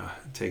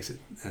takes it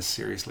as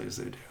seriously as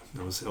they do,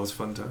 it was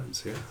fun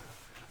times. Yeah,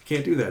 I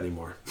can't do that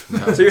anymore.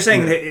 No. So you're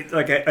saying that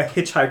like a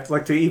hitchhike,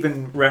 like to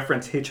even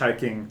reference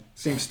hitchhiking,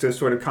 seems to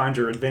sort of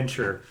conjure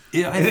adventure.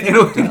 Yeah,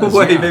 in a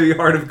way, maybe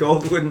Heart of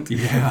Gold wouldn't.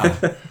 Yeah,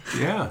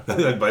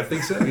 I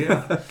think so.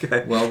 Yeah.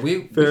 Okay. Well,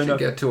 we should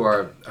get to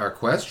our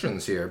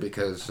questions here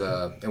because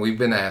and we've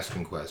been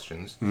asking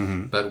questions,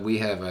 but we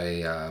have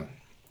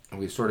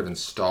we've sort of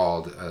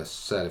installed a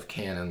set of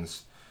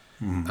cannons.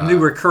 New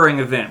recurring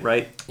event,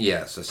 right?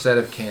 Yes, a set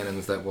of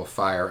cannons that will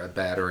fire a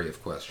battery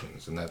of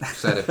questions, and that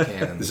set of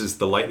cannons. This is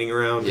the lightning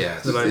round.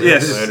 Yes,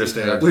 yes, I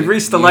understand. We've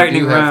reached the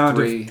lightning round.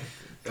 You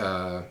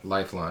have 3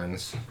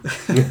 lifelines,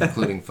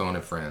 including phone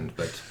a friend.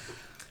 But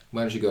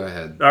Why don't you go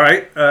ahead? All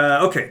right.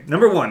 Okay.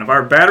 Number one of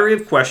our battery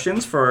of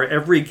questions for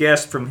every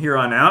guest from here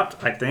on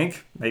out, I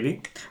think,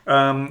 maybe.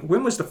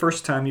 When was the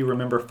first time you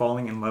remember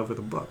falling in love with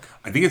a book?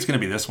 I think it's going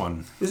to be this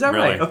one. Is that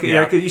really. right? Okay.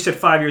 Yeah. 'Cause you said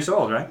 5 years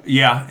old, right?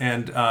 Yeah,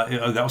 and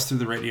that was through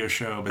the radio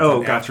show. But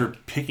then after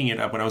picking it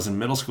up, when I was in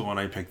middle school when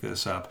I picked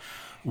this up,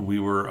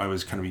 I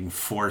was kind of being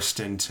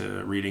forced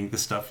into reading the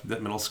stuff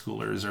that middle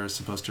schoolers are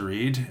supposed to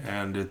read,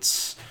 and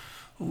it's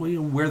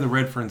Where the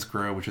Red Ferns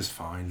Grow, which is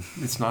fine.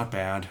 It's not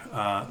bad,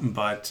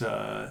 but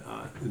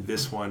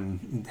this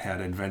one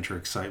had adventure,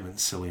 excitement,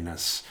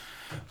 silliness,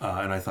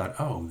 and I thought,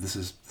 oh, this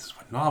is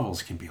what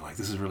novels can be like.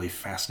 This is really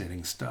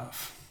fascinating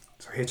stuff.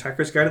 So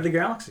Hitchhiker's Guide to the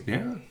Galaxy.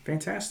 Yeah.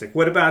 Fantastic.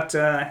 What about,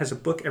 has a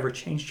book ever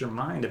changed your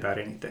mind about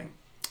anything?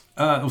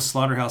 It was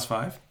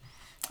Slaughterhouse-Five.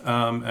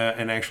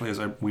 And actually,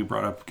 we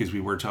brought up, because we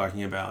were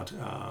talking about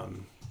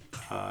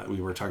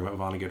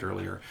Vonnegut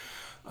earlier,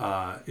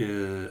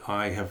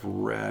 I have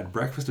read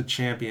Breakfast of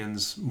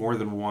Champions more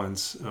than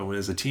once.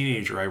 As a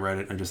teenager, I read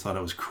it and I just thought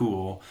it was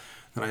cool.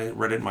 Then I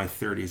read it in my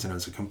 30s, and it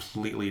was a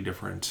completely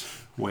different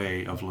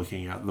way of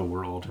looking at the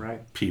world.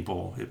 Right.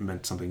 People. It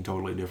meant something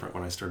totally different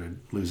when I started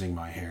losing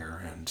my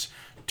hair and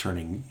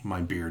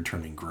my beard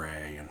turning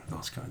gray and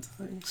those kinds of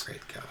things.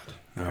 Great God.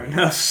 Fair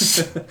enough.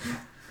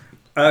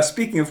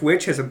 Speaking of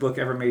which, has a book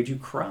ever made you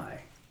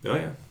cry? Oh,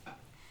 yeah.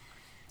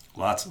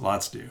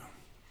 Lots do.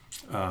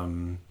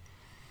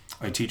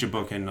 I teach a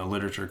book in a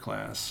literature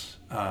class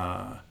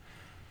called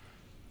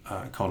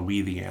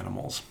We the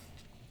Animals.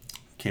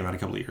 Came out a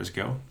couple of years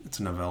ago. It's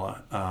a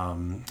novella.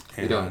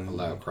 We don't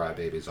allow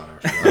crybabies on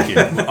our show.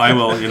 Okay. I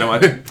will. You know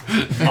what?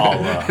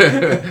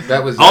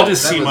 I'll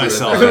just see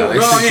myself.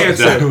 Wrong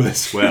answer.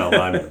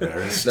 I'm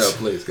embarrassed. No,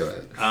 please go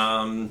ahead.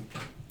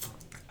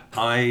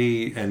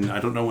 I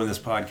don't know when this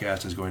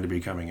podcast is going to be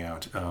coming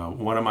out.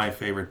 One of my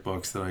favorite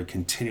books that I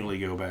continually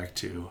go back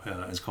to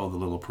is called The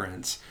Little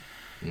Prince.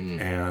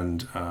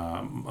 And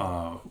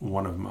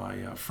one of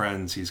my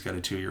friends, he's got a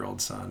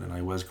 2-year-old son, and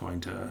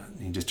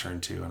he just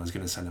turned 2, and I was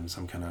going to send him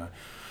some kind of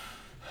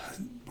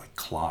like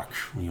clock,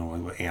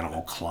 like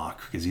animal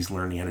clock, because he's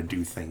learning how to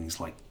do things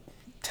like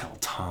tell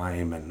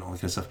time and all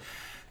that kind of stuff.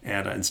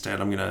 And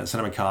instead, I'm going to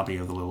send him a copy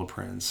of The Little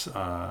Prince,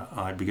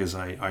 because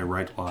I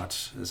write a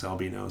lot, as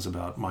Albie knows,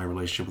 about my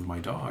relationship with my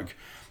dog.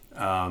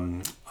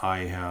 I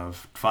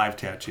have 5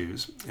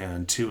 tattoos,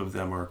 and 2 of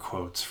them are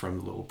quotes from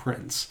The Little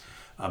Prince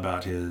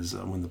about his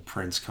when the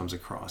prince comes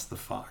across the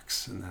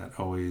fox, and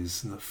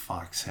the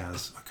fox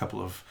has a couple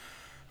of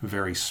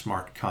very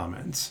smart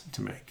comments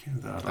to make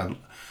that I'd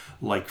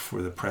like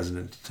for the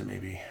president to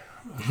maybe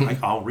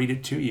I'll read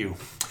it to you.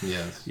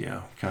 Yes.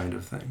 Yeah, kind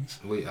of things.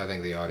 I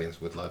think the audience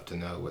would love to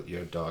know what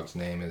your dog's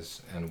name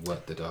is and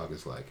what the dog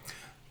is like.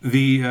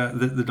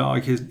 The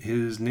dog,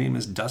 his name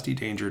is Dusty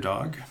Danger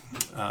Dog.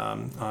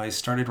 I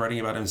started writing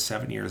about him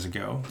 7 years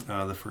ago.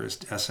 The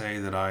first essay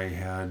that I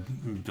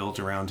had built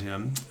around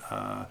him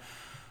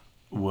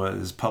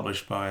was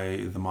published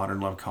by the Modern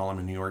Love column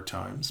in New York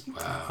Times.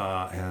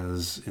 Wow.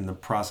 In the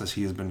process,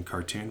 he has been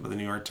cartooned by the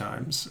New York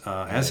Times,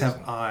 as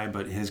have I,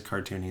 but his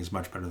cartooning is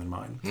much better than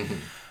mine. Mm-hmm.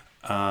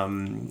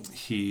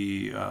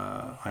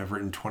 I've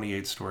written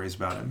 28 stories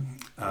about him.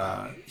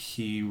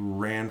 He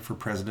ran for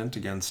president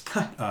against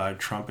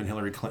Trump and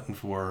Hillary Clinton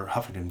for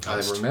Huffington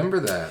Post. I remember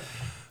that.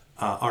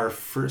 Our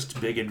first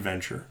big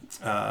adventure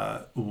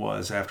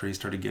was after he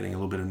started getting a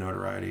little bit of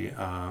notoriety.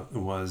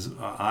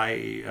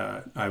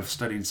 I've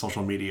studied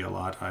social media a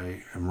lot.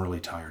 I am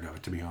really tired of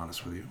it, to be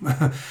honest with you.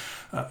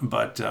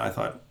 But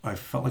I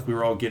felt like we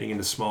were all getting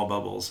into small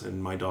bubbles,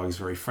 and my dog is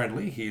very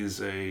friendly. He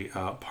is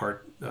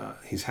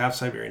he's half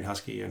Siberian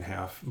Husky and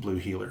half Blue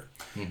Heeler.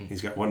 Mm-hmm.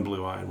 He's got one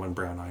blue eye and one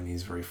brown eye, and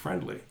he's very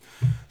friendly.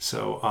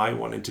 So I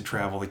wanted to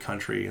travel the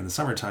country in the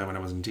summertime when I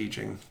wasn't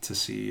teaching to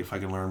see if I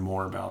could learn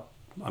more about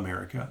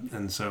America.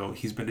 And so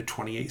he's been to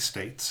 28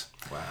 states.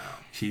 Wow.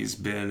 He's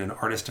been an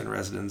artist in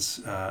residence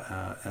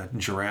at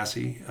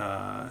Jurassic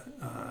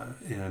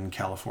in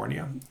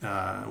California.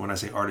 When I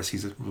say artist,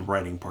 he's a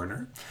writing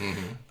partner.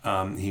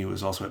 Mm-hmm. He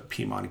was also at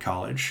Piedmont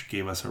College,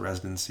 gave us a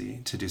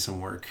residency to do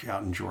some work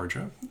out in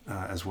Georgia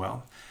as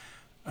well.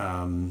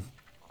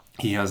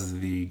 He has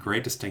the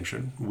great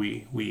distinction,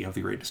 we have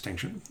the great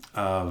distinction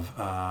of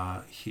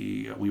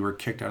we were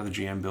kicked out of the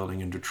GM building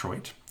in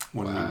Detroit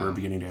when we were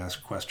beginning to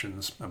ask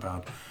questions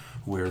about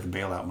where the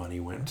bailout money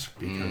went,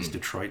 because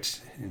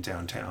Detroit in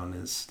downtown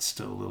is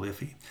still a little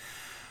iffy.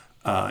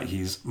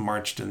 He's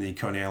marched in the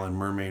Coney Island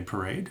Mermaid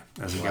Parade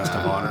as a guest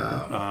of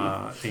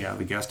honor.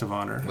 The guest of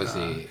honor. Was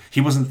he? He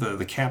wasn't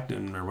the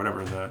captain or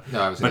whatever.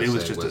 But it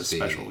was just a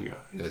special guy.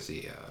 Was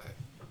he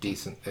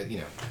decent?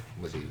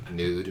 Was he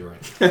nude or?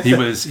 He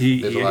was.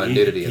 There's a lot of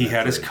nudity. He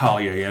had his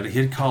collar. He had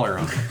a collar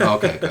on.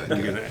 Okay,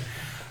 good.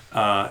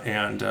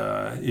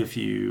 If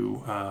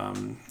you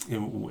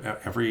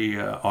every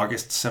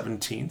August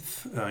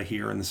 17th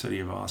here in the city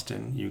of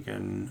Austin, you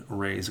can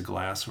raise a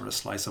glass or a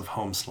slice of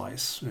Home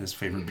Slice, his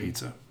favorite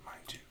pizza,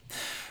 mind you.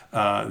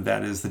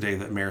 that is the day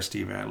that Mayor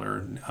Steve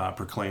Adler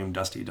proclaimed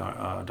Dusty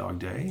Dog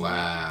Day.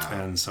 Wow.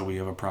 And so we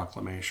have a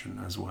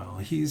proclamation as well.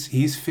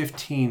 He's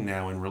 15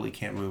 now and really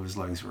can't move his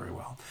legs very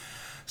well.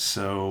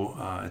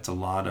 So it's a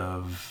lot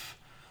of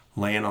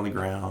laying on the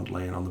ground,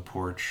 laying on the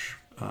porch,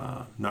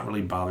 not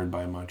really bothered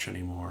by much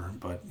anymore,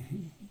 but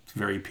it's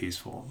very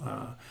peaceful.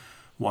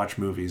 Watch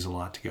movies a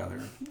lot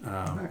together.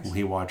 Nice.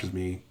 He watches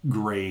me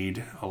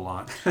grade a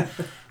lot.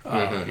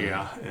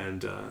 Yeah,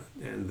 and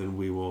then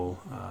we will.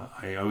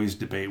 I always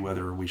debate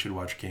whether we should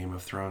watch Game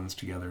of Thrones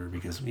together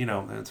because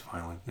it's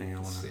violent.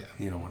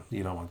 You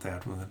don't want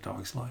that with a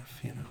dog's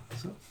life.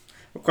 So.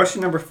 Well,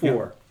 question number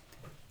 4.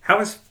 How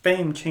has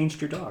fame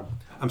changed your dog?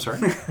 I'm sorry.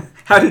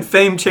 How did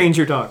fame change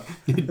your dog?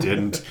 It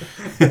didn't.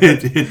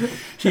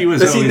 He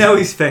was. Does he know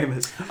he's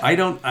famous? I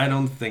don't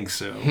think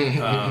so.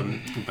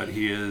 But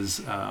he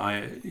is.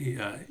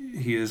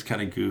 He is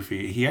kind of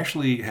goofy. He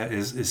actually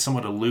is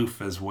somewhat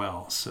aloof as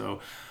well.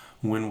 So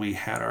when we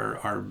had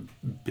our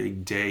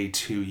big day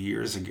 2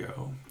 years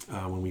ago,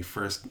 when we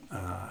first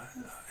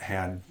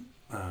had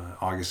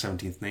August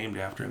 17th named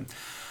after him.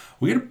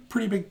 We had a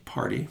pretty big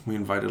party. We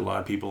invited a lot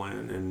of people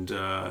in, and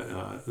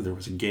there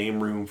was a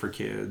game room for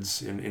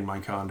kids in my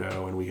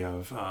condo, and we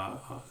have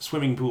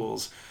swimming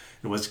pools.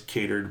 It was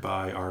catered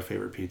by our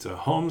favorite pizza,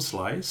 Home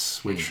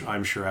Slice, which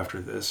I'm sure after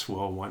this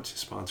will want to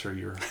sponsor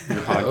your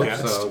podcast. I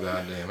hope so,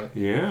 God damn it.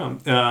 Yeah,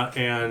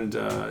 and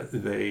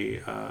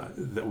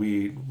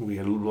we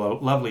had a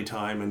lovely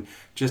time, and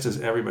just as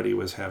everybody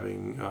was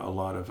having a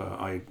lot of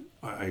I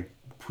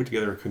put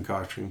together a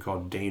concoction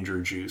called Danger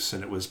Juice,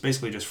 and it was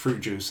basically just fruit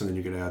juice, and then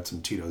you could add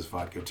some Tito's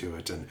vodka to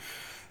it. And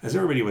as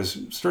everybody was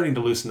starting to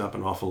loosen up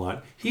an awful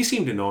lot, he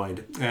seemed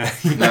annoyed, and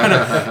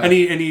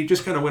he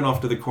just kind of went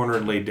off to the corner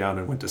and laid down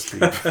and went to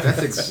sleep.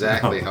 That's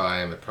exactly how I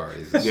am at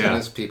parties. As soon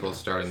as people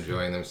start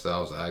enjoying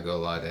themselves, I go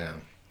lie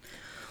down.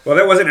 Well,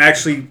 that wasn't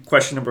actually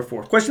question number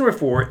 4. Question number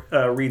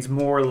 4 reads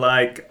more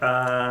like,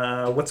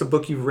 what's a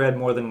book you've read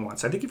more than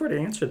once? I think you've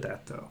already answered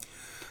that, though.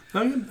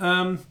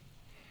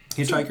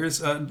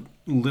 Hitchhikers,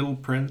 Little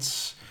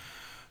Prince,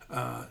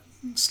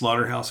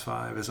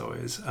 Slaughterhouse-Five, as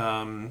always.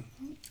 I'll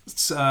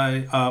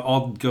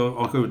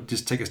go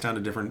just take us down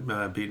a different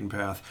beaten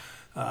path.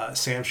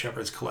 Sam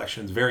Shepard's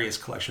collections, various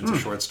collections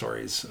of short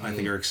stories, I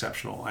think are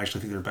exceptional. I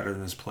actually think they're better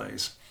than his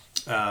plays.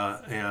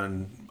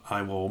 And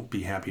I will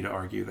be happy to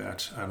argue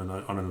that on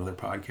another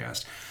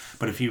podcast.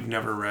 But if you've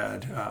never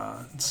read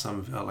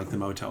some like the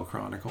Motel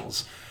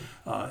Chronicles,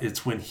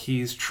 it's when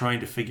he's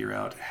trying to figure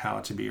out how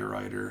to be a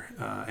writer,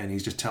 and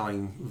he's just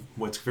telling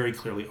what's very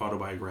clearly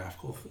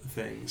autobiographical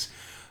things.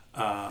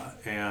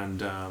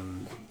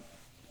 Some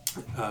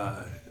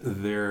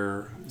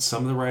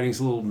of the writing's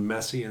a little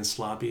messy and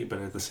sloppy, but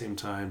at the same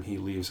time, he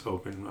leaves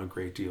open a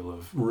great deal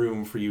of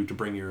room for you to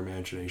bring your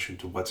imagination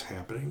to what's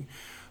happening.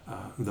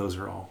 Those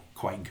are all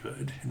quite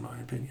good, in my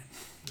opinion.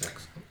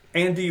 Excellent.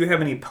 And do you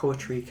have any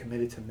poetry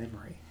committed to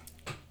memory?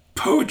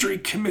 Poetry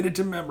committed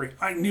to memory.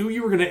 I knew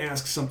you were going to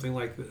ask something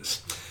like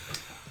this.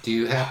 Do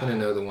you happen to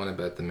know the one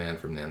about the man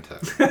from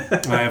Nantucket?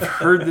 I have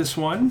heard this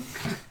one.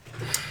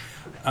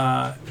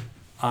 As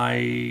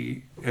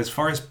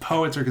far as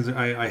poets are concerned,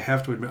 I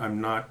have to admit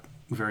I'm not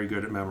very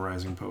good at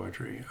memorizing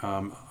poetry.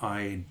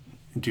 I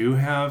do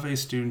have a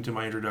student in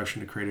my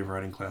introduction to creative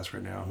writing class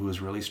right now who is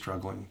really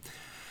struggling.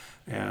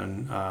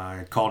 And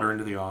I called her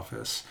into the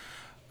office.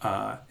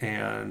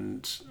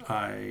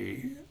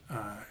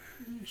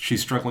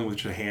 She's struggling with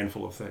just a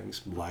handful of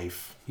things.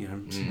 Life,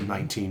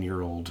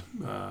 19-year-old,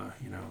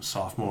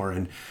 sophomore,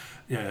 and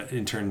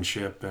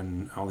internship,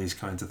 and all these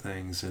kinds of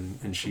things.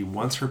 And she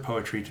wants her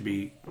poetry to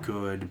be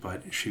good,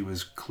 but she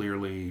was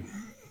clearly,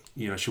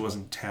 she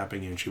wasn't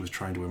tapping in. She was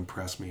trying to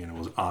impress me, and it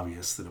was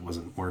obvious that it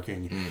wasn't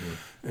working.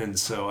 Mm-hmm. And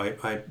so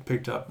I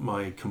picked up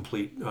my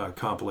complete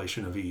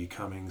compilation of E.E.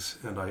 Cummings,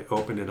 and I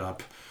opened it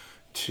up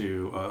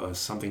to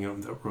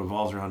something that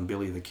revolves around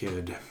Billy the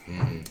Kid.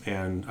 Mm-hmm.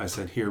 And I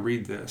said, here,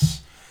 read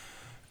this.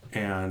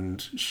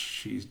 And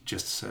she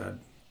just said,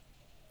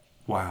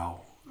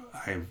 wow,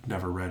 I've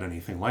never read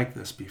anything like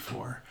this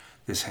before.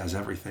 This has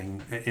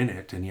everything in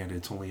it, and yet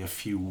it's only a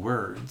few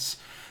words.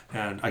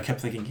 And I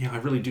kept thinking, I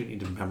really do need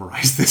to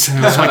memorize this so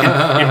I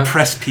can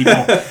impress people.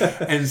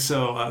 And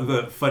so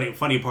the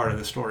funny part of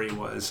the story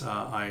was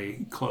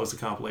I closed the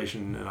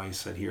compilation and I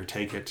said, here,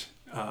 take it.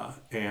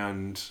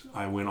 And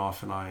I went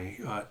off and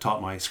I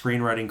taught my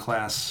screenwriting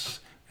class,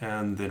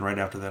 and then right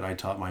after that I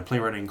taught my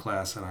playwriting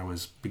class, and I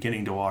was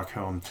beginning to walk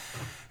home,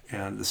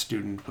 and the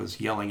student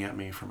was yelling at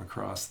me from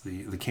across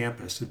the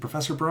campus,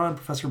 Professor Braun,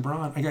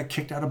 I got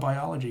kicked out of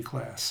biology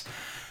class.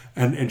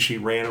 And she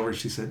ran over and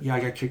she said, I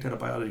got kicked out of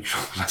biology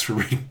class for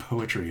reading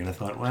poetry. And I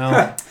thought,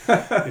 well,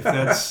 if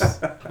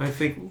that's, I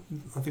think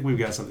we've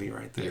got something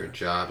right there. Your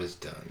job is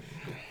done.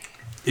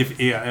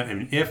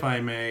 If I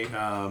may,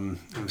 let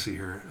me see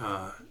here.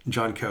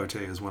 John Cote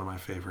is one of my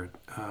favorite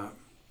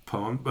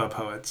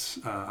poets.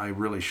 I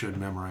really should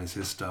memorize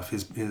his stuff.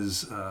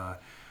 His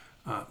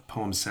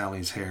poem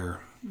 "Sally's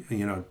Hair."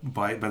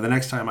 By the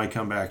next time I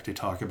come back to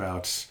talk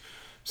about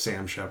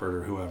Sam Shepard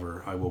or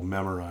whoever, I will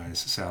memorize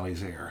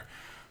Sally's Hair,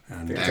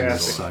 And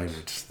Fantastic. I'm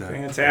excited.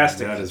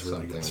 Fantastic. That is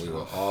really Something good we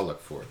will stuff. all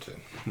look forward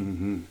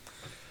to.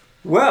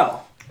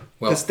 Well,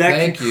 Well, does that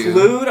thank you.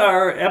 conclude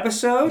our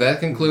episode?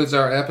 That concludes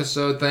our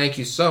episode. Thank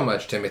you so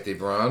much, Timothy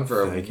Braun,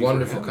 for Thank a you for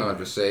wonderful having me.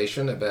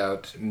 conversation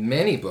about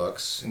many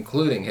books,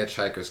 including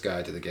Hitchhiker's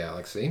Guide to the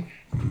Galaxy.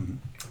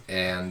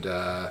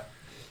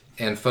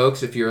 And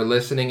folks, if you're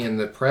listening in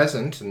the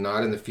present and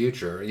not in the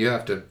future, you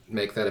have to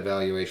make that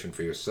evaluation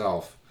for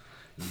yourself.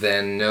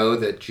 Then know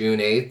that June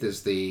 8th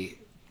is the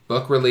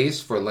book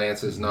release for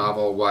Lance's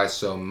novel Why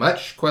So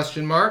Much? ?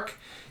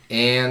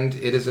 And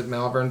it is at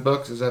Malvern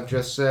Books, as I've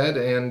just said.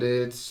 And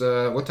it's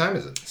what time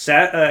is it?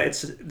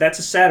 That's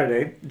a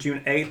Saturday,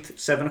 June 8th,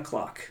 7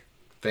 o'clock.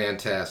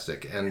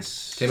 Fantastic. And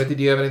Timothy,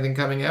 do you have anything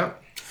coming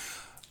out?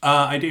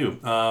 I do.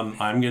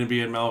 I'm going to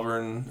be at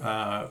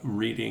Malvern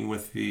reading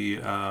with the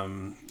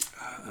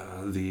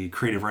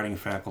creative writing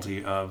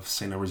faculty of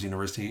St. Edward's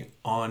University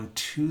on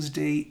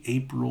Tuesday,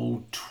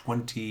 April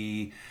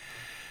 23rd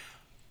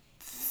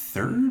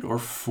or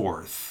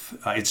 4th.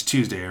 It's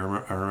Tuesday, I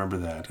remember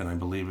that, and I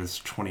believe it's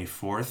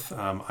 24th.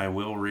 I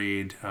will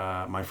read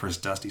my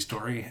first Dusty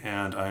story,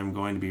 and I'm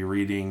going to be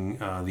reading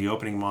the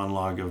opening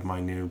monologue of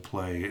my new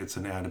play. It's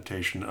an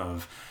adaptation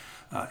of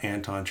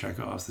Anton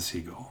Chekhov's The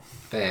Seagull.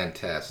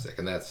 Fantastic.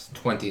 And that's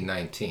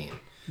 2019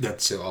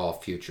 That's to all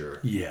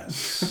future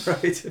yes,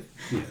 Right.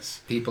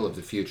 yes. people of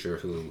the future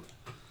who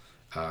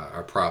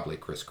are probably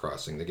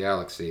crisscrossing the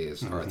galaxy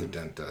as Arthur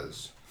Dent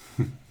does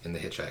in The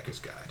Hitchhiker's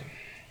Guide.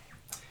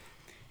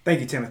 Thank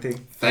you, Timothy.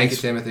 Thank you,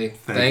 Timothy.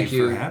 Thank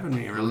you for having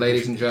me. I really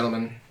ladies appreciate and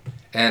gentlemen.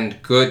 And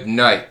good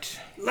night.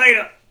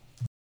 Later.